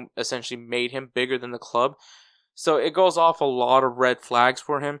offered him essentially made him bigger than the club. So it goes off a lot of red flags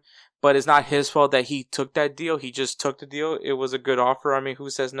for him, but it's not his fault that he took that deal. He just took the deal. It was a good offer. I mean, who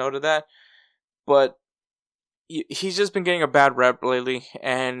says no to that? But he's just been getting a bad rep lately,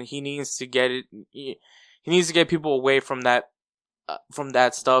 and he needs to get it. He needs to get people away from that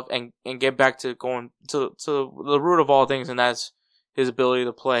stuff and get back to going to the root of all things, and that's his ability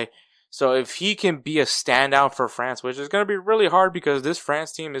to play. So if he can be a standout for France, which is going to be really hard because this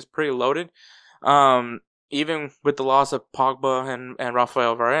France team is pretty loaded, even with the loss of Pogba and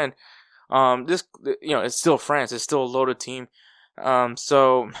Raphael Varane, it's still France. It's still a loaded team. And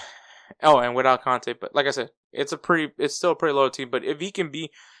without Conte, but like I said, it's still a pretty loaded team. But if he can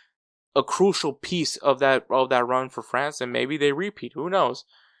be a crucial piece of that run for France, then maybe they repeat. Who knows?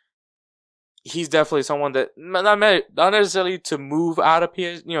 He's definitely someone that not necessarily to move out of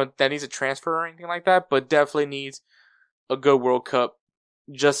PSG, that needs a transfer or anything like that, but definitely needs a good World Cup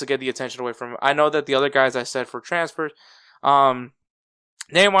just to get the attention away from him. I know that the other guys I said for transfers,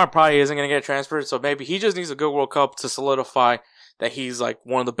 Neymar probably isn't going to get transferred, so maybe he just needs a good World Cup to solidify that he's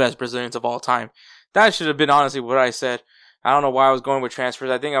one of the best Brazilians of all time. That should have been honestly what I said. I don't know why I was going with transfers.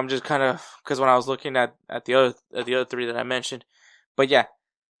 I think I'm just kind of, because when I was looking at the other 3 that I mentioned, but yeah.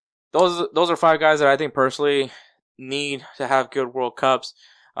 Those are 5 guys that I think personally need to have good World Cups,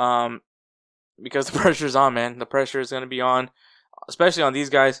 because the pressure's on, man. The pressure is going to be on, especially on these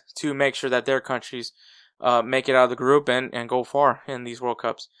guys, to make sure that their countries make it out of the group and go far in these World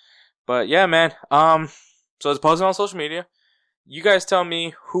Cups. But yeah, man. So it's posted on social media. You guys tell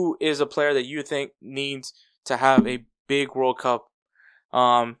me who is a player that you think needs to have a big World Cup,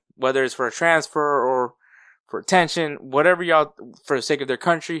 whether it's for a transfer or for attention, whatever y'all, for the sake of their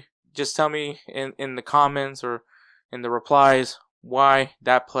country. Just tell me in the comments or in the replies why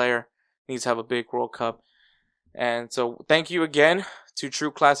that player needs to have a big World Cup. And so thank you again to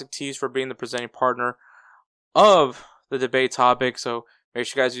True Classic Tees for being the presenting partner of the debate topic. So make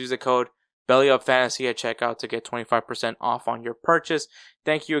sure you guys use the code BellyUpFantasy at checkout to get 25% off on your purchase.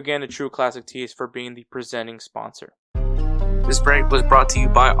 Thank you again to True Classic Tees for being the presenting sponsor. This break was brought to you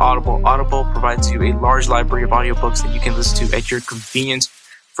by Audible. Audible provides you a large library of audiobooks that you can listen to at your convenience,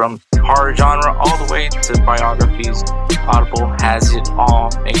 from horror genre all the way to biographies. Audible has it all.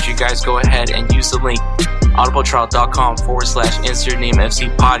 Make sure you guys go ahead and use the link audibletrial.com/insert name FC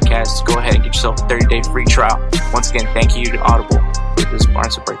podcast to go ahead and get yourself a 30-day free trial. Once again, thank you to Audible for this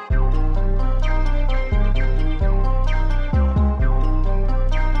sponsor break.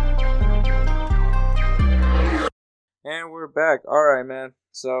 And we're back. Alright, man.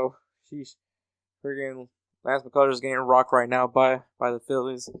 So, sheesh. Freaking Lance McCullers getting rocked right now by the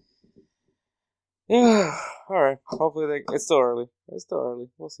Phillies. Yeah. Alright. Hopefully it's still early.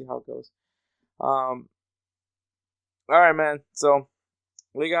 We'll see how it goes. Alright, man. So,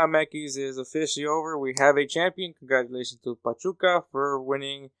 Liga MX is officially over. We have a champion. Congratulations to Pachuca for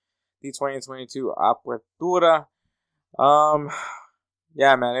winning the 2022 Apertura.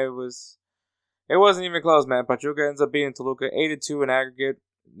 Yeah, man. It wasn't even close, man. Pachuca ends up beating Toluca 8-2 in aggregate.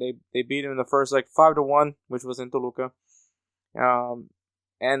 They beat him in the first leg 5-1, which was in Toluca. And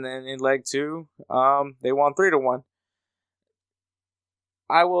then in leg 2, they won 3-1.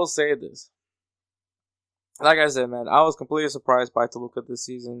 I will say this. Like I said, man, I was completely surprised by Toluca this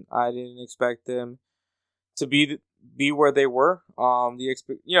season. I didn't expect them be where they were. They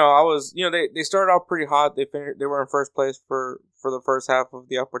started off pretty hot. They were in first place for the first half of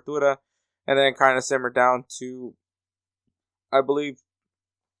the Apertura, and then kind of simmered down to, I believe,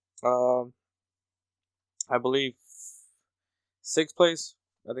 sixth place.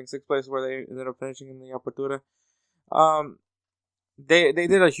 I think sixth place where they ended up finishing in the Apertura. They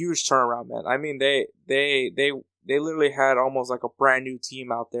did a huge turnaround, man. I mean, they literally had almost like a brand new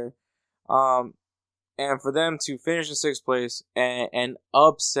team out there. And for them to finish in sixth place and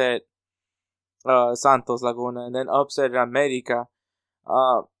upset Santos Laguna and then upset America,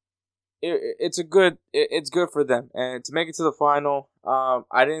 it's good for them. And to make it to the final,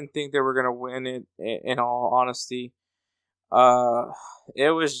 I didn't think they were gonna win it. In all honesty,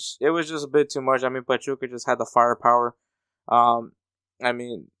 it was just a bit too much. I mean, Pachuca just had the firepower. I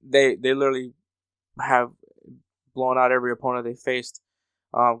mean, they literally have blown out every opponent they faced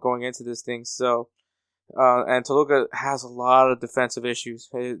going into this thing. So, and Toluca has a lot of defensive issues.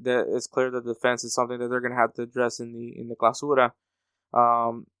 It's clear that defense is something that they're going to have to address in the Clausura.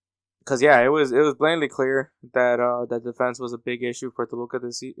 Because it was blatantly clear that that defense was a big issue for Toluca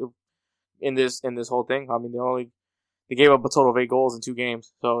in this whole thing. I mean, they gave up a total of 8 goals in 2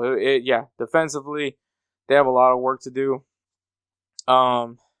 games. So defensively, they have a lot of work to do.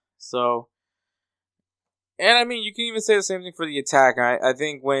 And I mean, you can even say the same thing for the attack. I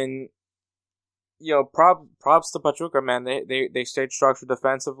think when, props to Pachuca, man, they stayed structured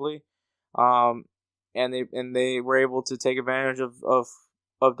defensively, and they were able to take advantage of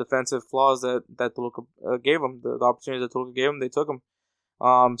defensive flaws that Toluca gave them, the opportunities that Toluca gave them, they took them.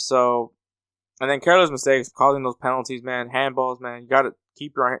 And then careless mistakes, causing those penalties, man, handballs, man,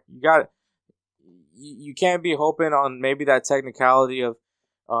 you can't be hoping on maybe that technicality of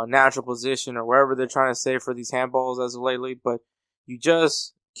natural position or wherever they're trying to say for these handballs as of lately, but you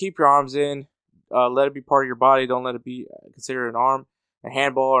just keep your arms in, let it be part of your body, don't let it be considered an arm, a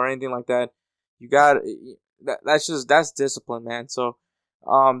handball, or anything like that. That's discipline, man. So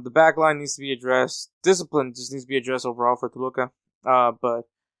the back line needs to be addressed. Discipline just needs to be addressed overall for Toluca. But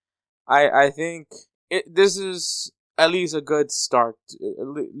I think this is at least a good start.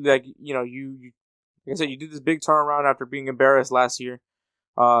 Like I said, you did this big turnaround after being embarrassed last year,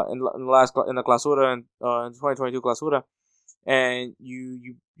 in the Clausura in 2022 Clausura, and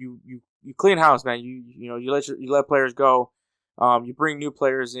you clean house, man. You let players go, you bring new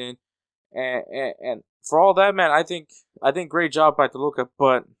players in, and for all that, man, I think great job by Toluca,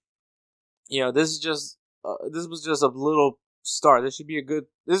 but this was just a little start. This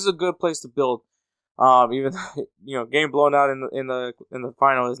is a good place to build. Even getting blown out in the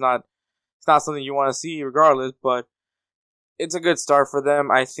final is not. It's not something you want to see regardless, but it's a good start for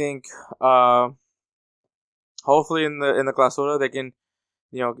them. I think hopefully in the Clausura they can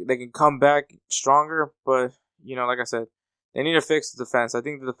come back stronger, but like I said, they need to fix the defense. I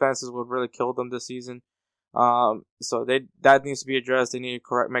think the defense is what really killed them this season. So that needs to be addressed. They need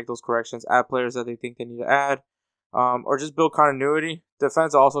to make those corrections, add players that they think they need to add, or just build continuity.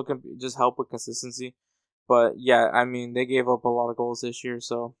 Defense also can just help with consistency. But yeah, I mean, they gave up a lot of goals this year,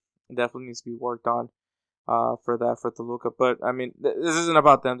 so it definitely needs to be worked on for Toluca. But I mean, this isn't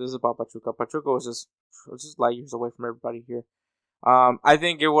about them. This is about Pachuca. Pachuca was just light years away from everybody here. I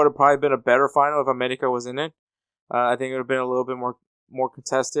think it would have probably been a better final if America was in it. I think it would have been a little bit more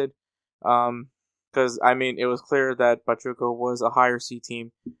contested. Because I mean, it was clear that Pachuca was a higher C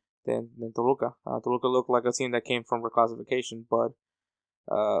team than Toluca. Toluca looked like a team that came from reclassification, but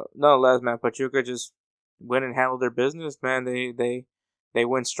nonetheless, man, Pachuca just went and handled their business. Man, they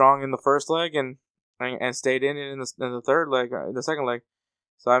went strong in the first leg and stayed in it in the third leg, the second leg.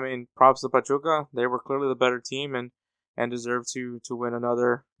 So I mean, props to Pachuca. They were clearly the better team and deserved to win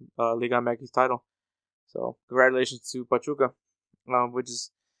another Liga MX title. So congratulations to Pachuca. Which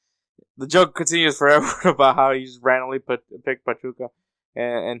is, the joke continues forever about how he just randomly picked Pachuca,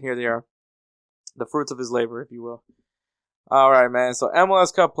 and here they are, the fruits of his labor, if you will. All right, man. So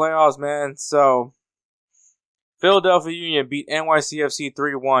MLS Cup playoffs, man. So Philadelphia Union beat NYCFC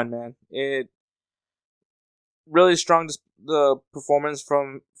 3-1, man. It really strong, the performance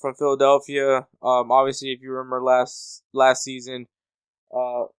from Philadelphia. Obviously, if you remember last season,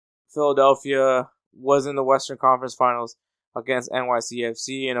 Philadelphia was in the Western Conference Finals against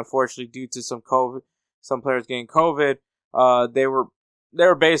NYCFC, and unfortunately, due to some players getting COVID, they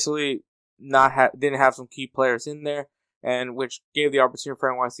were basically didn't have some key players in there, and which gave the opportunity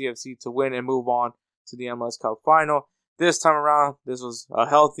for NYCFC to win and move on to the MLS Cup final. This time around, this was a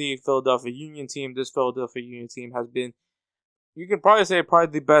healthy Philadelphia Union team. This Philadelphia Union team has been, you can probably say,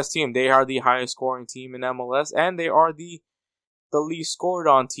 probably the best team. They are the highest scoring team in MLS, and they are the least scored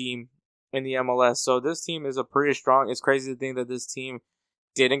on team in the MLS. So this team is a pretty strong. It's crazy to think that this team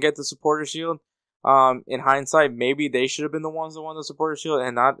didn't get the Supporters Shield. In hindsight, maybe they should have been the ones that won the Supporters Shield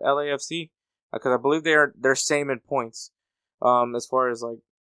and not LAFC, because I believe they're same in points. As far as like,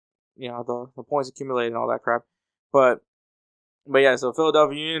 the points accumulated and all that crap. But yeah, so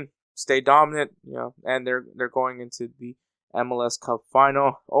Philadelphia Union stay dominant, and they're going into the MLS Cup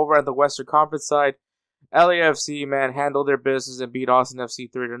final. Over at the Western Conference side, LAFC, man, handled their business and beat Austin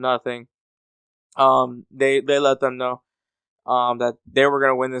FC 3-0. They let them know that they were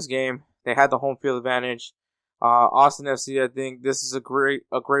going to win this game. They had the home field advantage. Austin FC, I think this is a great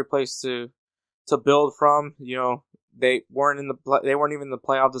place to build from. They weren't even in the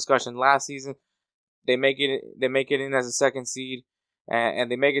playoff discussion last season. They make it in as a second seed,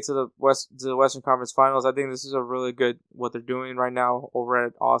 and they make it to the Western Conference Finals. I think this is a really good what they're doing right now over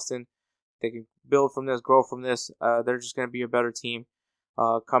at Austin. They can build from this, grow from this. They're just going to be a better team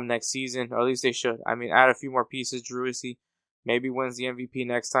come next season, or at least they should. I mean, add a few more pieces. Driussi maybe wins the MVP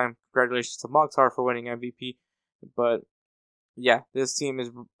next time. Congratulations to Mokhtar for winning MVP. But yeah, this team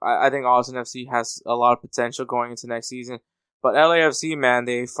is. I think Austin FC has a lot of potential going into next season. But LAFC, man,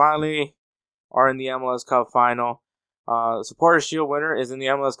 they finally are in the MLS Cup final. Supporters Shield winner is in the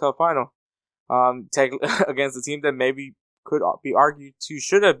MLS Cup final. Take against the team that maybe could be argued to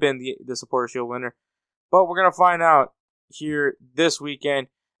should have been the Supporters Shield winner. But we're going to find out here this weekend.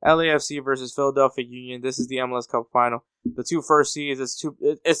 LAFC versus Philadelphia Union. This is the MLS Cup final. The two first seeds.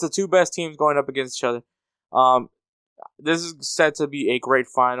 It's the two best teams going up against each other. This is set to be a great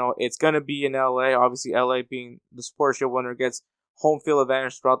final. It's going to be in LA. Obviously, LA being the Supporters Shield winner gets home field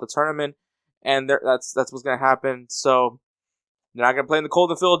advantage throughout the tournament. And that's what's going to happen. So they're not going to play in the cold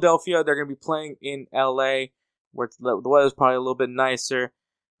in Philadelphia. They're going to be playing in LA, where the weather's probably a little bit nicer.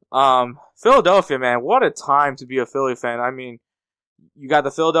 Philadelphia, man, what a time to be a Philly fan. I mean, you got the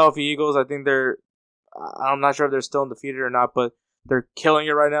Philadelphia Eagles. I think I'm not sure if they're still undefeated or not, but they're killing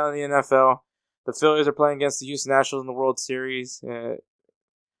it right now in the NFL. The Phillies are playing against the Houston Nationals in the World Series.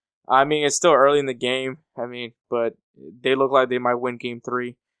 I mean, it's still early in the game. But they look like they might win Game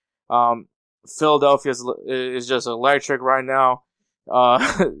 3. Philadelphia is just electric right now.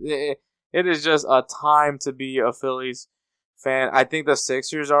 It is just a time to be a Phillies fan. I think the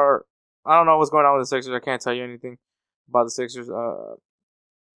Sixers are. I don't know what's going on with the Sixers. I can't tell you anything about the Sixers.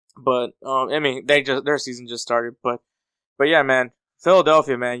 But their season just started. But yeah, man,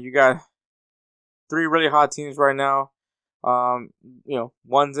 Philadelphia, man, you got 3 really hot teams right now. Two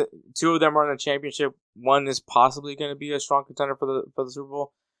of them are in the championship. One is possibly going to be a strong contender for the Super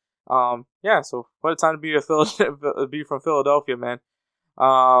Bowl. So what a time to be be from Philadelphia, man.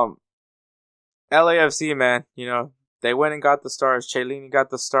 LAFC, man, they went and got the start. Chiellini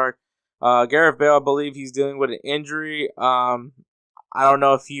got the start. Gareth Bale, I believe he's dealing with an injury. I don't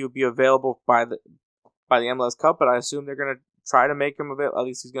know if he'll be available by the MLS Cup, but I assume they're going to try to make him available. At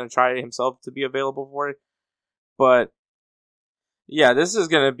least he's going to try himself to be available for it. But yeah, this is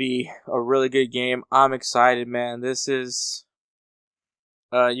going to be a really good game. I'm excited, man. This is.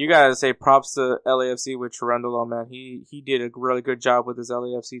 You gotta say props to LAFC with Cherundolo, man. He did a really good job with his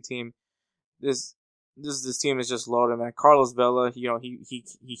LAFC team. This team is just loaded, man. Carlos Vela, he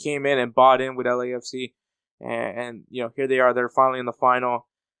came in and bought in with LAFC, and here they are. They're finally in the final.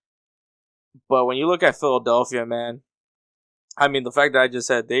 But when you look at Philadelphia, man, I mean, the fact that I just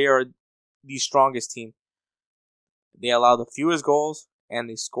said they are the strongest team. They allow the fewest goals and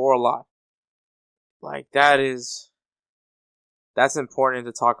they score a lot. Like that's important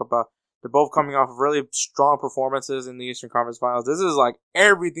to talk about. They're both coming off of really strong performances in the Eastern Conference Finals. This is like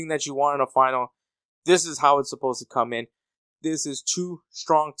everything that you want in a final. This is how it's supposed to come in. This is 2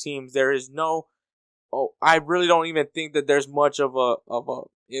 strong teams. There is I really don't even think that there's much of a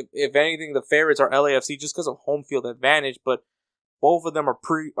if anything, the favorites are LAFC just because of home field advantage, but both of them are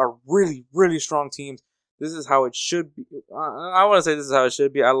really, really strong teams. This is how it should be. I want to say this is how it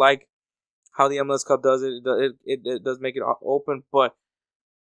should be. I like how the MLS Cup does it. It does make it open, but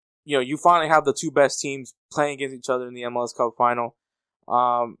you finally have the 2 best teams playing against each other in the MLS Cup final.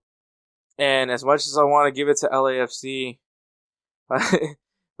 And as much as I want to give it to LAFC,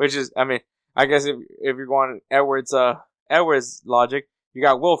 which is, I guess if you're going Edwards logic, you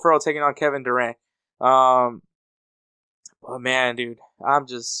got Will Ferrell taking on Kevin Durant. But man, dude, Are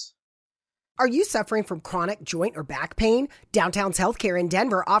you suffering from chronic joint or back pain? Downtown's Healthcare in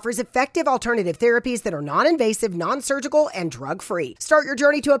Denver offers effective alternative therapies that are non-invasive, non-surgical, and drug-free. Start your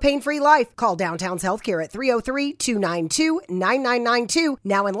journey to a pain-free life. Call Downtown's Healthcare at 303-292-9992,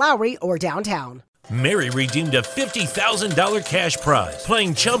 now in Lowry or downtown. Mary redeemed a $50,000 cash prize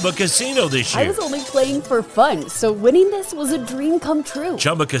playing Chumba Casino this year. I was only playing for fun, so winning this was a dream come true.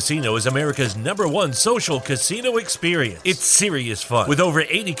 Chumba Casino is America's #1 social casino experience. It's serious fun. With over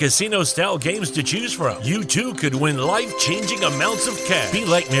 80 casino-style games to choose from, you too could win life-changing amounts of cash. Be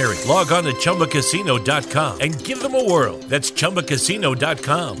like Mary. Log on to ChumbaCasino.com and give them a whirl. That's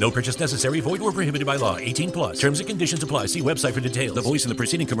ChumbaCasino.com. No purchase necessary. Void where prohibited by law. 18 plus. Terms and conditions apply. See website for details. The voice in the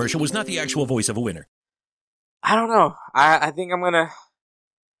preceding commercial was not the actual voice of a winner. I don't know. I think I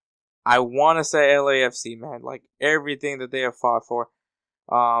want to say LAFC, man. Like everything that they have fought for,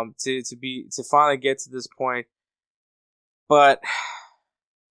 to finally get to this point. But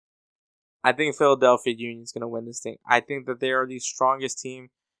I think Philadelphia Union is going to win this thing. I think that they are the strongest team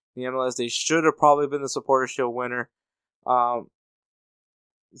in the MLS. They should have probably been the Supporters' Shield winner.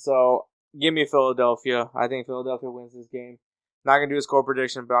 So give me Philadelphia. I think Philadelphia wins this game. Not going to do a score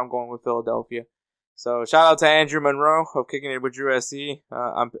prediction, but I'm going with Philadelphia. So shout out to Andrew Monroe of Kicking It with Drew SC.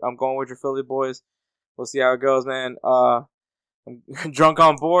 I'm going with your Philly boys. We'll see how it goes, man. I'm drunk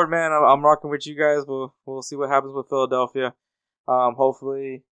on board, man. I'm rocking with you guys. We'll see what happens with Philadelphia.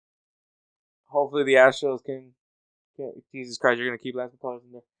 Hopefully the Astros can Jesus Christ, you're gonna keep Lance McCullers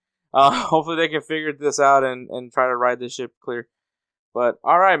in there. Hopefully they can figure this out and try to ride this ship clear. But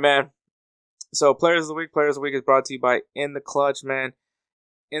all right, man. So Players of the Week is brought to you by In the Clutch, man.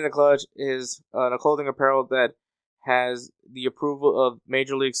 In the Clutch is a clothing apparel that has the approval of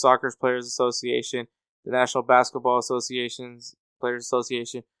Major League Soccer's Players Association, the National Basketball Association's Players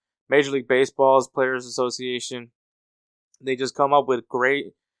Association, Major League Baseball's Players Association. They just come up with great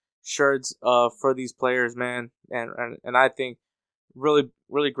shirts for these players, man, and I think really,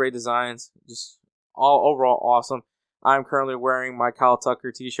 really great designs. Just all overall awesome. I'm currently wearing my Kyle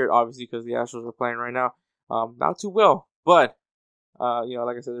Tucker t-shirt, obviously because the Astros are playing right now. Not too well, but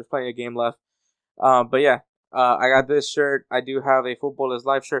like I said, there's plenty of game left. But yeah, I got this shirt. I do have a Football is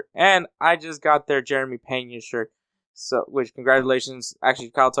Life shirt, and I just got their Jeremy Pena shirt. So, which congratulations, actually,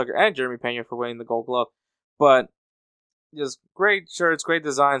 Kyle Tucker and Jeremy Pena for winning the Gold Glove. But just great shirts, great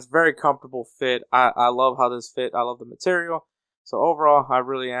designs, very comfortable fit. I love how this fit. I love the material. So overall, I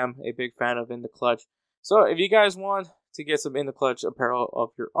really am a big fan of In the Clutch. So if you guys want to get some In the Clutch apparel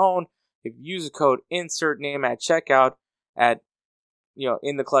of your own, if you use the code INSERTNAME at checkout at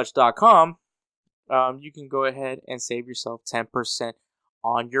intheclutch.com, you can go ahead and save yourself 10%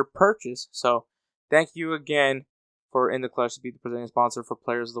 on your purchase. So thank you again for In the Clutch to be the presenting sponsor for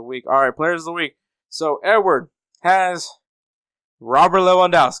Players of the Week. All right, Players of the Week. So Edward has Robert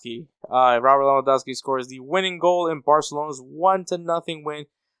Lewandowski. Robert Lewandowski scores the winning goal in Barcelona's 1-0 win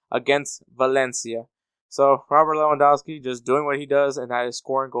against Valencia. So Robert Lewandowski just doing what he does, and that is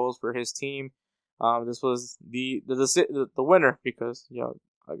scoring goals for his team. This was the winner because it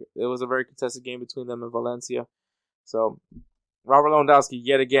was a very contested game between them and Valencia. So Robert Lewandowski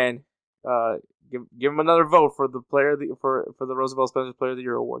yet again, give him another vote for the for the Roosevelt Spencer Player of the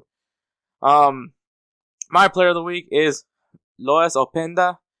Year award. My Player of the Week is Lois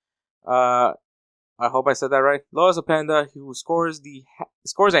Openda. I hope I said that right. Lois Openda, who scores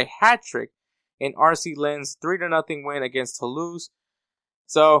a hat trick in RC Lens 3-0 win against Toulouse.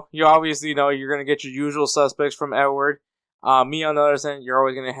 So you obviously know you're gonna get your usual suspects from Edward. Me on the other hand, you're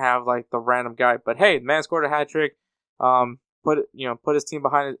always gonna have like the random guy. But hey, the man scored a hat trick. Put his team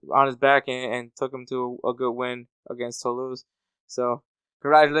on his back and took him to a good win against Toulouse. So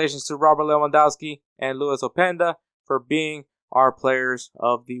congratulations to Robert Lewandowski and Luis Openda for being our Players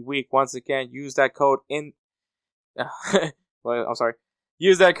of the Week. Once again, use that code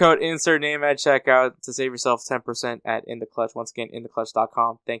Use that code INSERTNAME at checkout to save yourself 10% at In the Clutch. Once again,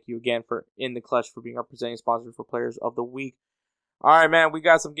 intheclutch.com. Thank you again for In the Clutch for being our presenting sponsor for Players of the Week. All right, man, we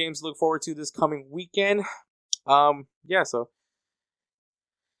got some games to look forward to this coming weekend. So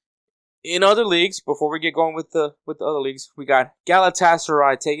in other leagues, before we get going with the other leagues, we got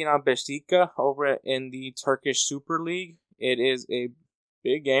Galatasaray taking on Beşiktaş over in the Turkish Super League. It is a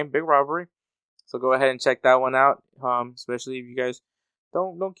big game, big rivalry. So go ahead and check that one out. Especially if you guys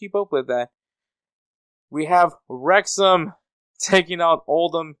don't keep up with that. We have Wrexham taking out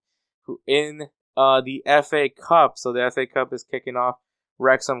Oldham in the FA Cup. So the FA Cup is kicking off.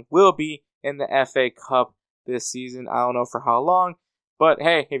 Wrexham will be in the FA Cup this season. I don't know for how long. But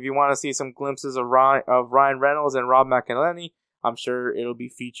hey, if you want to see some glimpses of Ryan Reynolds and Rob McElhenney, I'm sure it'll be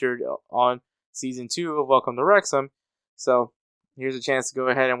featured on season 2 of Welcome to Wrexham. So here's a chance to go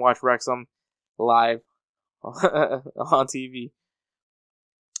ahead and watch Wrexham live on TV.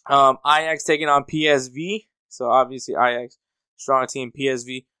 Ajax taking on PSV. So obviously Ajax, strong team.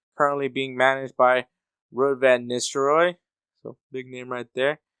 PSV currently being managed by Ruud van Nistelrooy. So big name right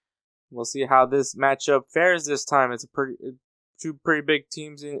there. We'll see how this matchup fares this time. It's two pretty big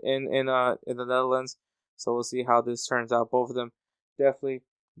teams in the Netherlands, so we'll see how this turns out. Both of them definitely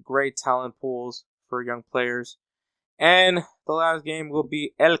great talent pools for young players. And the last game will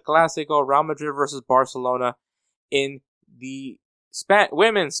be El Clásico, Real Madrid versus Barcelona in the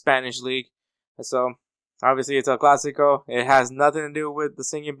Women's Spanish League. So obviously it's El Clásico. It has nothing to do with the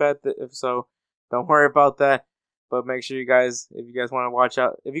singing bet, so don't worry about that. But make sure if you guys want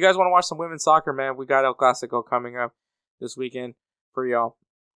to watch some women's soccer, man, we got El Clásico coming up this weekend for y'all.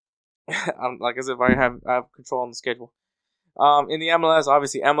 Like I said, I have control on the schedule. In the MLS,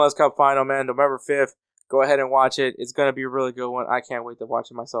 obviously MLS Cup final, man, November 5th. Go ahead and watch it. It's going to be a really good one. I can't wait to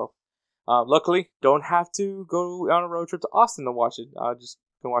watch it myself. Luckily, don't have to go on a road trip to Austin to watch it. I just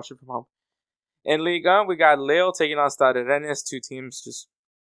can watch it from home. In Ligue 1, we got Lille taking on Stade Rennes. Two teams just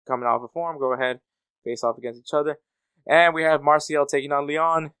coming off of form. Go ahead, face off against each other. And we have Marseille taking on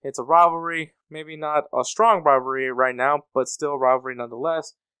Lyon. It's a rivalry. Maybe not a strong rivalry right now, but still a rivalry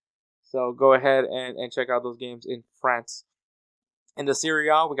nonetheless. So go ahead and check out those games in France. In the Serie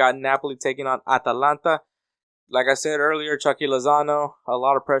A, we got Napoli taking on Atalanta. Like I said earlier, Chucky Lozano, a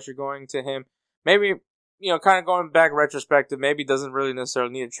lot of pressure going to him. Maybe, kind of going back retrospective, maybe doesn't really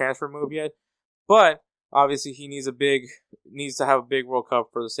necessarily need a transfer move yet. But obviously he needs to have a big World Cup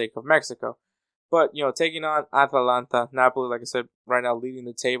for the sake of Mexico. But, taking on Atalanta, Napoli, like I said, right now leading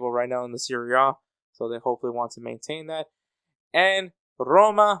the table right now in the Serie A. So they hopefully want to maintain that. And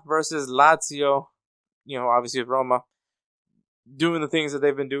Roma versus Lazio. Obviously Roma doing the things that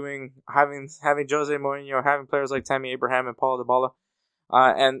they've been doing, having Jose Mourinho, having players like Tammy Abraham and Paulo Dybala.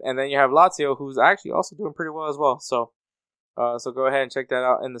 And then you have Lazio, who's actually also doing pretty well as well. So go ahead and check that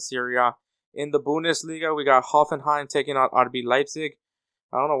out in the Serie A. In the Bundesliga, we got Hoffenheim taking on RB Leipzig.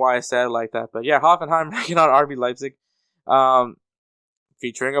 I don't know why I said it like that, but yeah, Hoffenheim taking on RB Leipzig.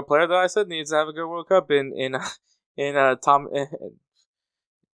 Featuring a player that I said needs to have a good World Cup Thomas,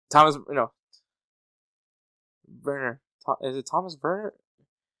 Werner. Is it Thomas Werner?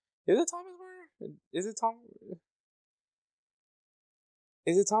 Is it Thomas Werner? Is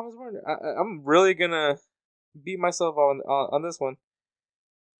it Thomas Werner? I'm really gonna beat myself on this one.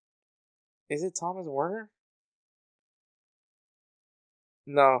 Is it Thomas Werner?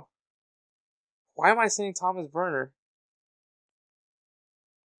 No. Why am I saying Thomas Werner?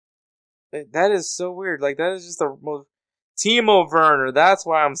 That is so weird. Like, that is just the most... Timo Werner. That's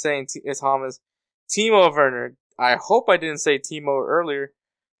why I'm saying Thomas. Timo Werner. I hope I didn't say Timo earlier.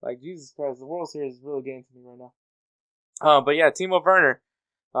 Like, Jesus Christ, the World Series is really getting to me right now. But yeah, Timo Werner.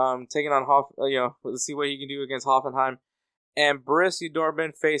 Taking on let's see what he can do against Hoffenheim. And Borussia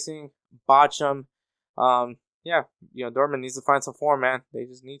Dortmund facing Bochum. Dortmund needs to find some form, man. They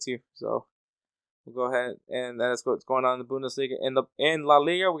just need to. So we'll go ahead, and that's what's going on in the Bundesliga. In La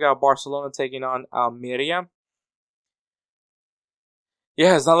Liga, we got Barcelona taking on Almeria.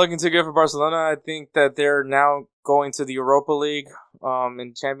 Yeah, it's not looking too good for Barcelona. I think that they're now going to the Europa League,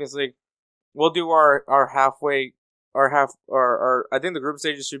 and Champions League. We'll do our I think the group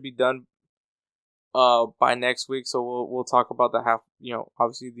stages should be done by next week. So we'll talk about the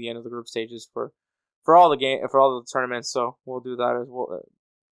obviously the end of the group stages for all the tournaments. So we'll do that as well. I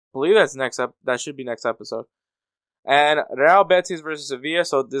believe that should be next episode. And Real Betis versus Sevilla.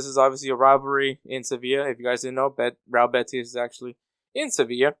 So this is obviously a rivalry in Sevilla. If you guys didn't know, Real Betis is actually in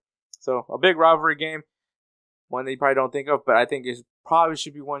Sevilla. So a big rivalry game. One that you probably don't think of, but I think it probably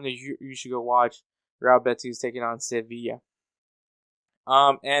should be one that you should go watch. Real Betis taking on Sevilla.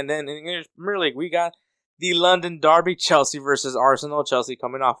 And then in English Premier League, we got the London Derby, Chelsea versus Arsenal. Chelsea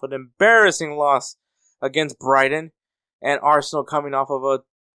coming off an embarrassing loss against Brighton, and Arsenal coming off of a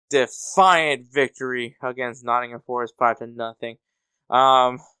defiant victory against Nottingham Forest 5-0.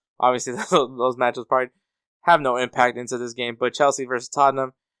 Obviously those matches probably have no impact into this game, but Chelsea versus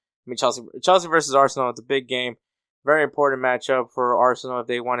Tottenham. Chelsea versus Arsenal. It's a big game, very important matchup for Arsenal if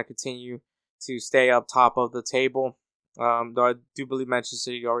they want to continue to stay up top of the table. Though I do believe Manchester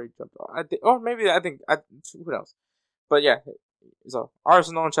City already jumped off. Who knows? But yeah, so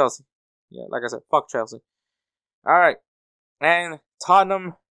Arsenal and Chelsea. Yeah, like I said, fuck Chelsea. Alright. And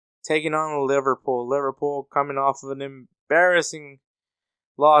Tottenham taking on Liverpool. Liverpool coming off of an embarrassing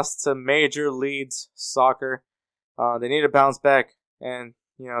loss to Major Leeds Soccer. They need to bounce back. And,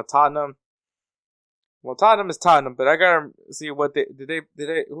 Tottenham. Well, Tottenham is Tottenham, but I gotta see what they beat? Did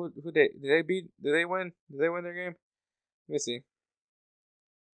they win? Did they win their game? Let me see.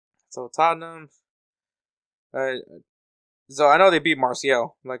 So Tottenham. So I know they beat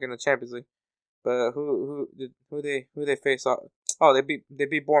Marseille, like in the Champions League, but who they face off? Oh, they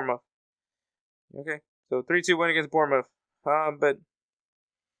beat Bournemouth. Okay, so 3-2 win against Bournemouth. But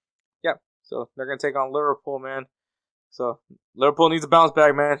yeah, So they're going to take on Liverpool, man. So Liverpool needs a bounce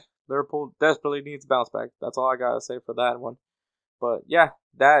back, man. Liverpool desperately needs a bounce back. That's all I got to say for that one. But yeah,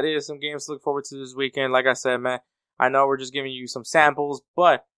 that is some games to look forward to this weekend. Like I said, man, I know we're just giving you some samples,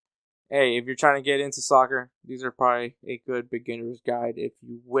 but hey, if you're trying to get into soccer, these are probably a good beginner's guide, if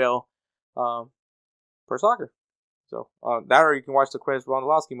you will, for soccer. So that, or you can watch the Chris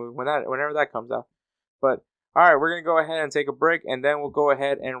Wondolowski movie whenever that comes out. But all right, we're gonna go ahead and take a break, and then we'll go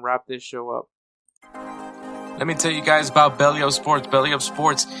ahead and wrap this show up. Let me tell you guys about Belly Up Sports. Belly Up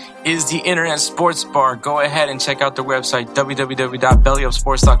Sports is the internet sports bar. Go ahead and check out their website,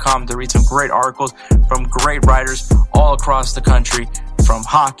 www.bellyupsports.com, to read some great articles from great writers all across the country, from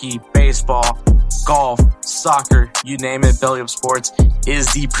hockey, baseball, golf, soccer, you name it. Belly Up Sports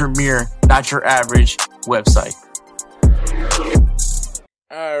is the premier, not your average website.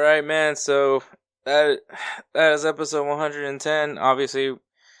 All right, man. So that is episode 110. Obviously,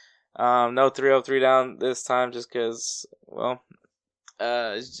 no 303 down this time, just because, well,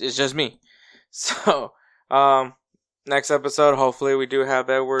 it's just me. So, next episode, hopefully we do have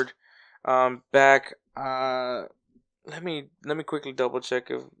Edward back. Let me quickly double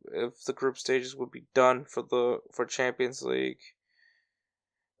check if the group stages would be done for Champions League.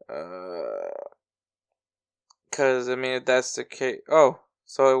 Because I mean, if that's the case,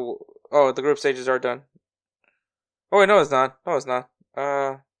 the group stages are done. Oh wait, no, it's not.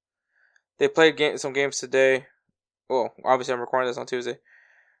 They played some games today. Well, obviously I'm recording this on Tuesday.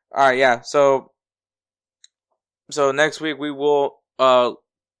 All right, yeah. So next week we will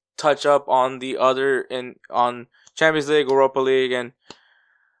touch up on the other on Champions League, Europa League, and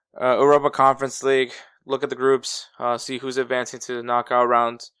Europa Conference League. Look at the groups, see who's advancing to the knockout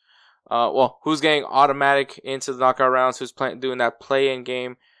rounds. Who's getting automatic into the knockout rounds, who's doing that play-in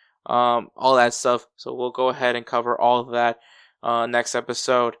game, all that stuff. So we'll go ahead and cover all of that next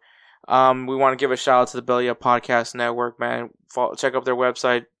episode. We want to give a shout out to the Belly Up Podcast Network, man. Check out their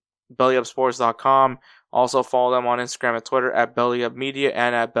website, bellyupsports.com. Also follow them on Instagram and Twitter at bellyupmedia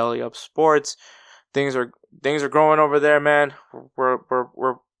and at bellyupsports. Things are growing over there, man. We're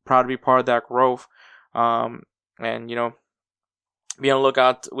proud to be part of that growth. And you know, be on the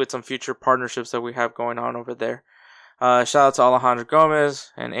lookout with some future partnerships that we have going on over there. Shout out to Alejandro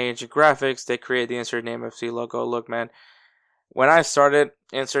Gomez and AG Graphics. They created the Insert Name FC logo. Look, man, when I started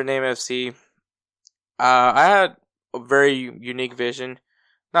Insert Name FC, I had a very unique vision.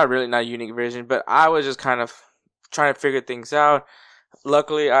 Not unique vision, but I was just kind of trying to figure things out.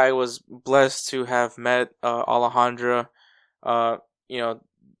 Luckily, I was blessed to have met Alejandra,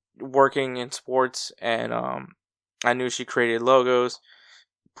 working in sports, and I knew she created logos.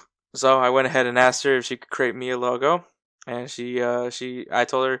 So I went ahead and asked her if she could create me a logo, and I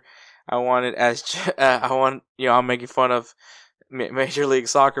told her I wanted I'm making fun of Major League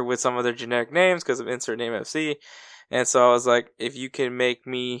Soccer with some of their generic names because of Insert Name FC. And so I was like, if you can make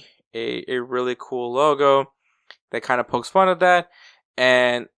me a really cool logo that kind of pokes fun at that.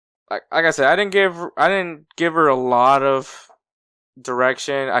 And like I said, I didn't give her a lot of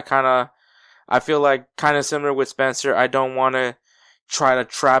direction. I feel like kind of similar with Spencer. I don't want to try to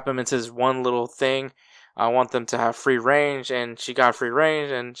trap him into this one little thing. I want them to have free range, and she got free range,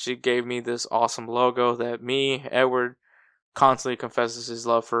 and she gave me this awesome logo that Edward constantly confesses his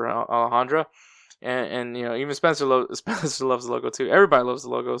love for Alejandra. And you know, even Spencer loves the logo too. Everybody loves the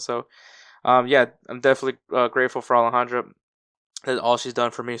logo. So, yeah, I'm definitely grateful for Alejandra. That's all she's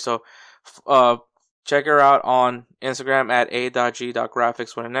done for me. So, check her out on Instagram at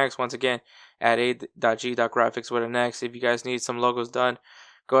a.g.graphics with an X. Once again, at a.g.graphics with an X. If you guys need some logos done,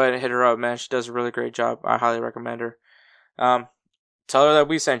 go ahead and hit her up, man. She does a really great job. I highly recommend her. Tell her that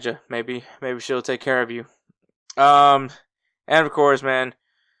we sent you. Maybe she'll take care of you. And of course, man,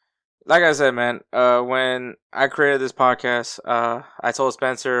 like I said, man, when I created this podcast, I told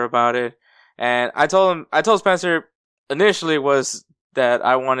Spencer about it, and I told Spencer initially was that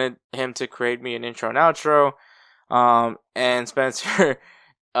I wanted him to create me an intro and outro, and Spencer,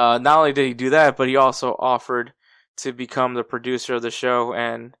 not only did he do that, but he also offered to become the producer of the show,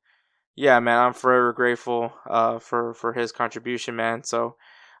 and yeah, man, I'm forever grateful for his contribution, man. So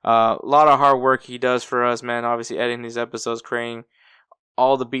a lot of hard work he does for us, man. Obviously, editing these episodes, creating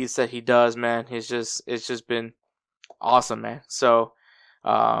all the beats that he does, man. It's just been awesome, man. So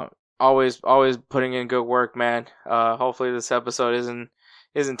always putting in good work, man. Hopefully this episode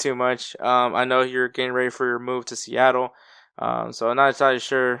isn't too much. I know you're getting ready for your move to Seattle, so I'm not entirely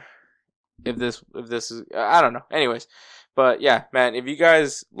sure if this is, I don't know. Anyways, but yeah, man, if you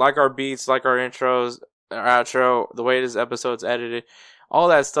guys like our beats, like our intros, our outro, the way this episode's edited, all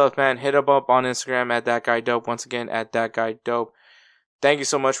that stuff, man, hit up on Instagram at thatguydope. Once again, at thatguydope. Thank you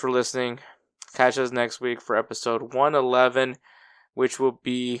so much for listening. catch us next week for episode 111, which will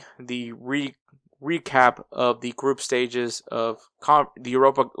be the recap of the group stages of the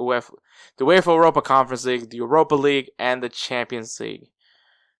UEFA Europa Conference League, the Europa League, and the Champions League.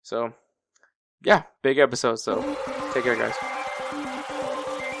 So, yeah, big episode. So, take care, guys.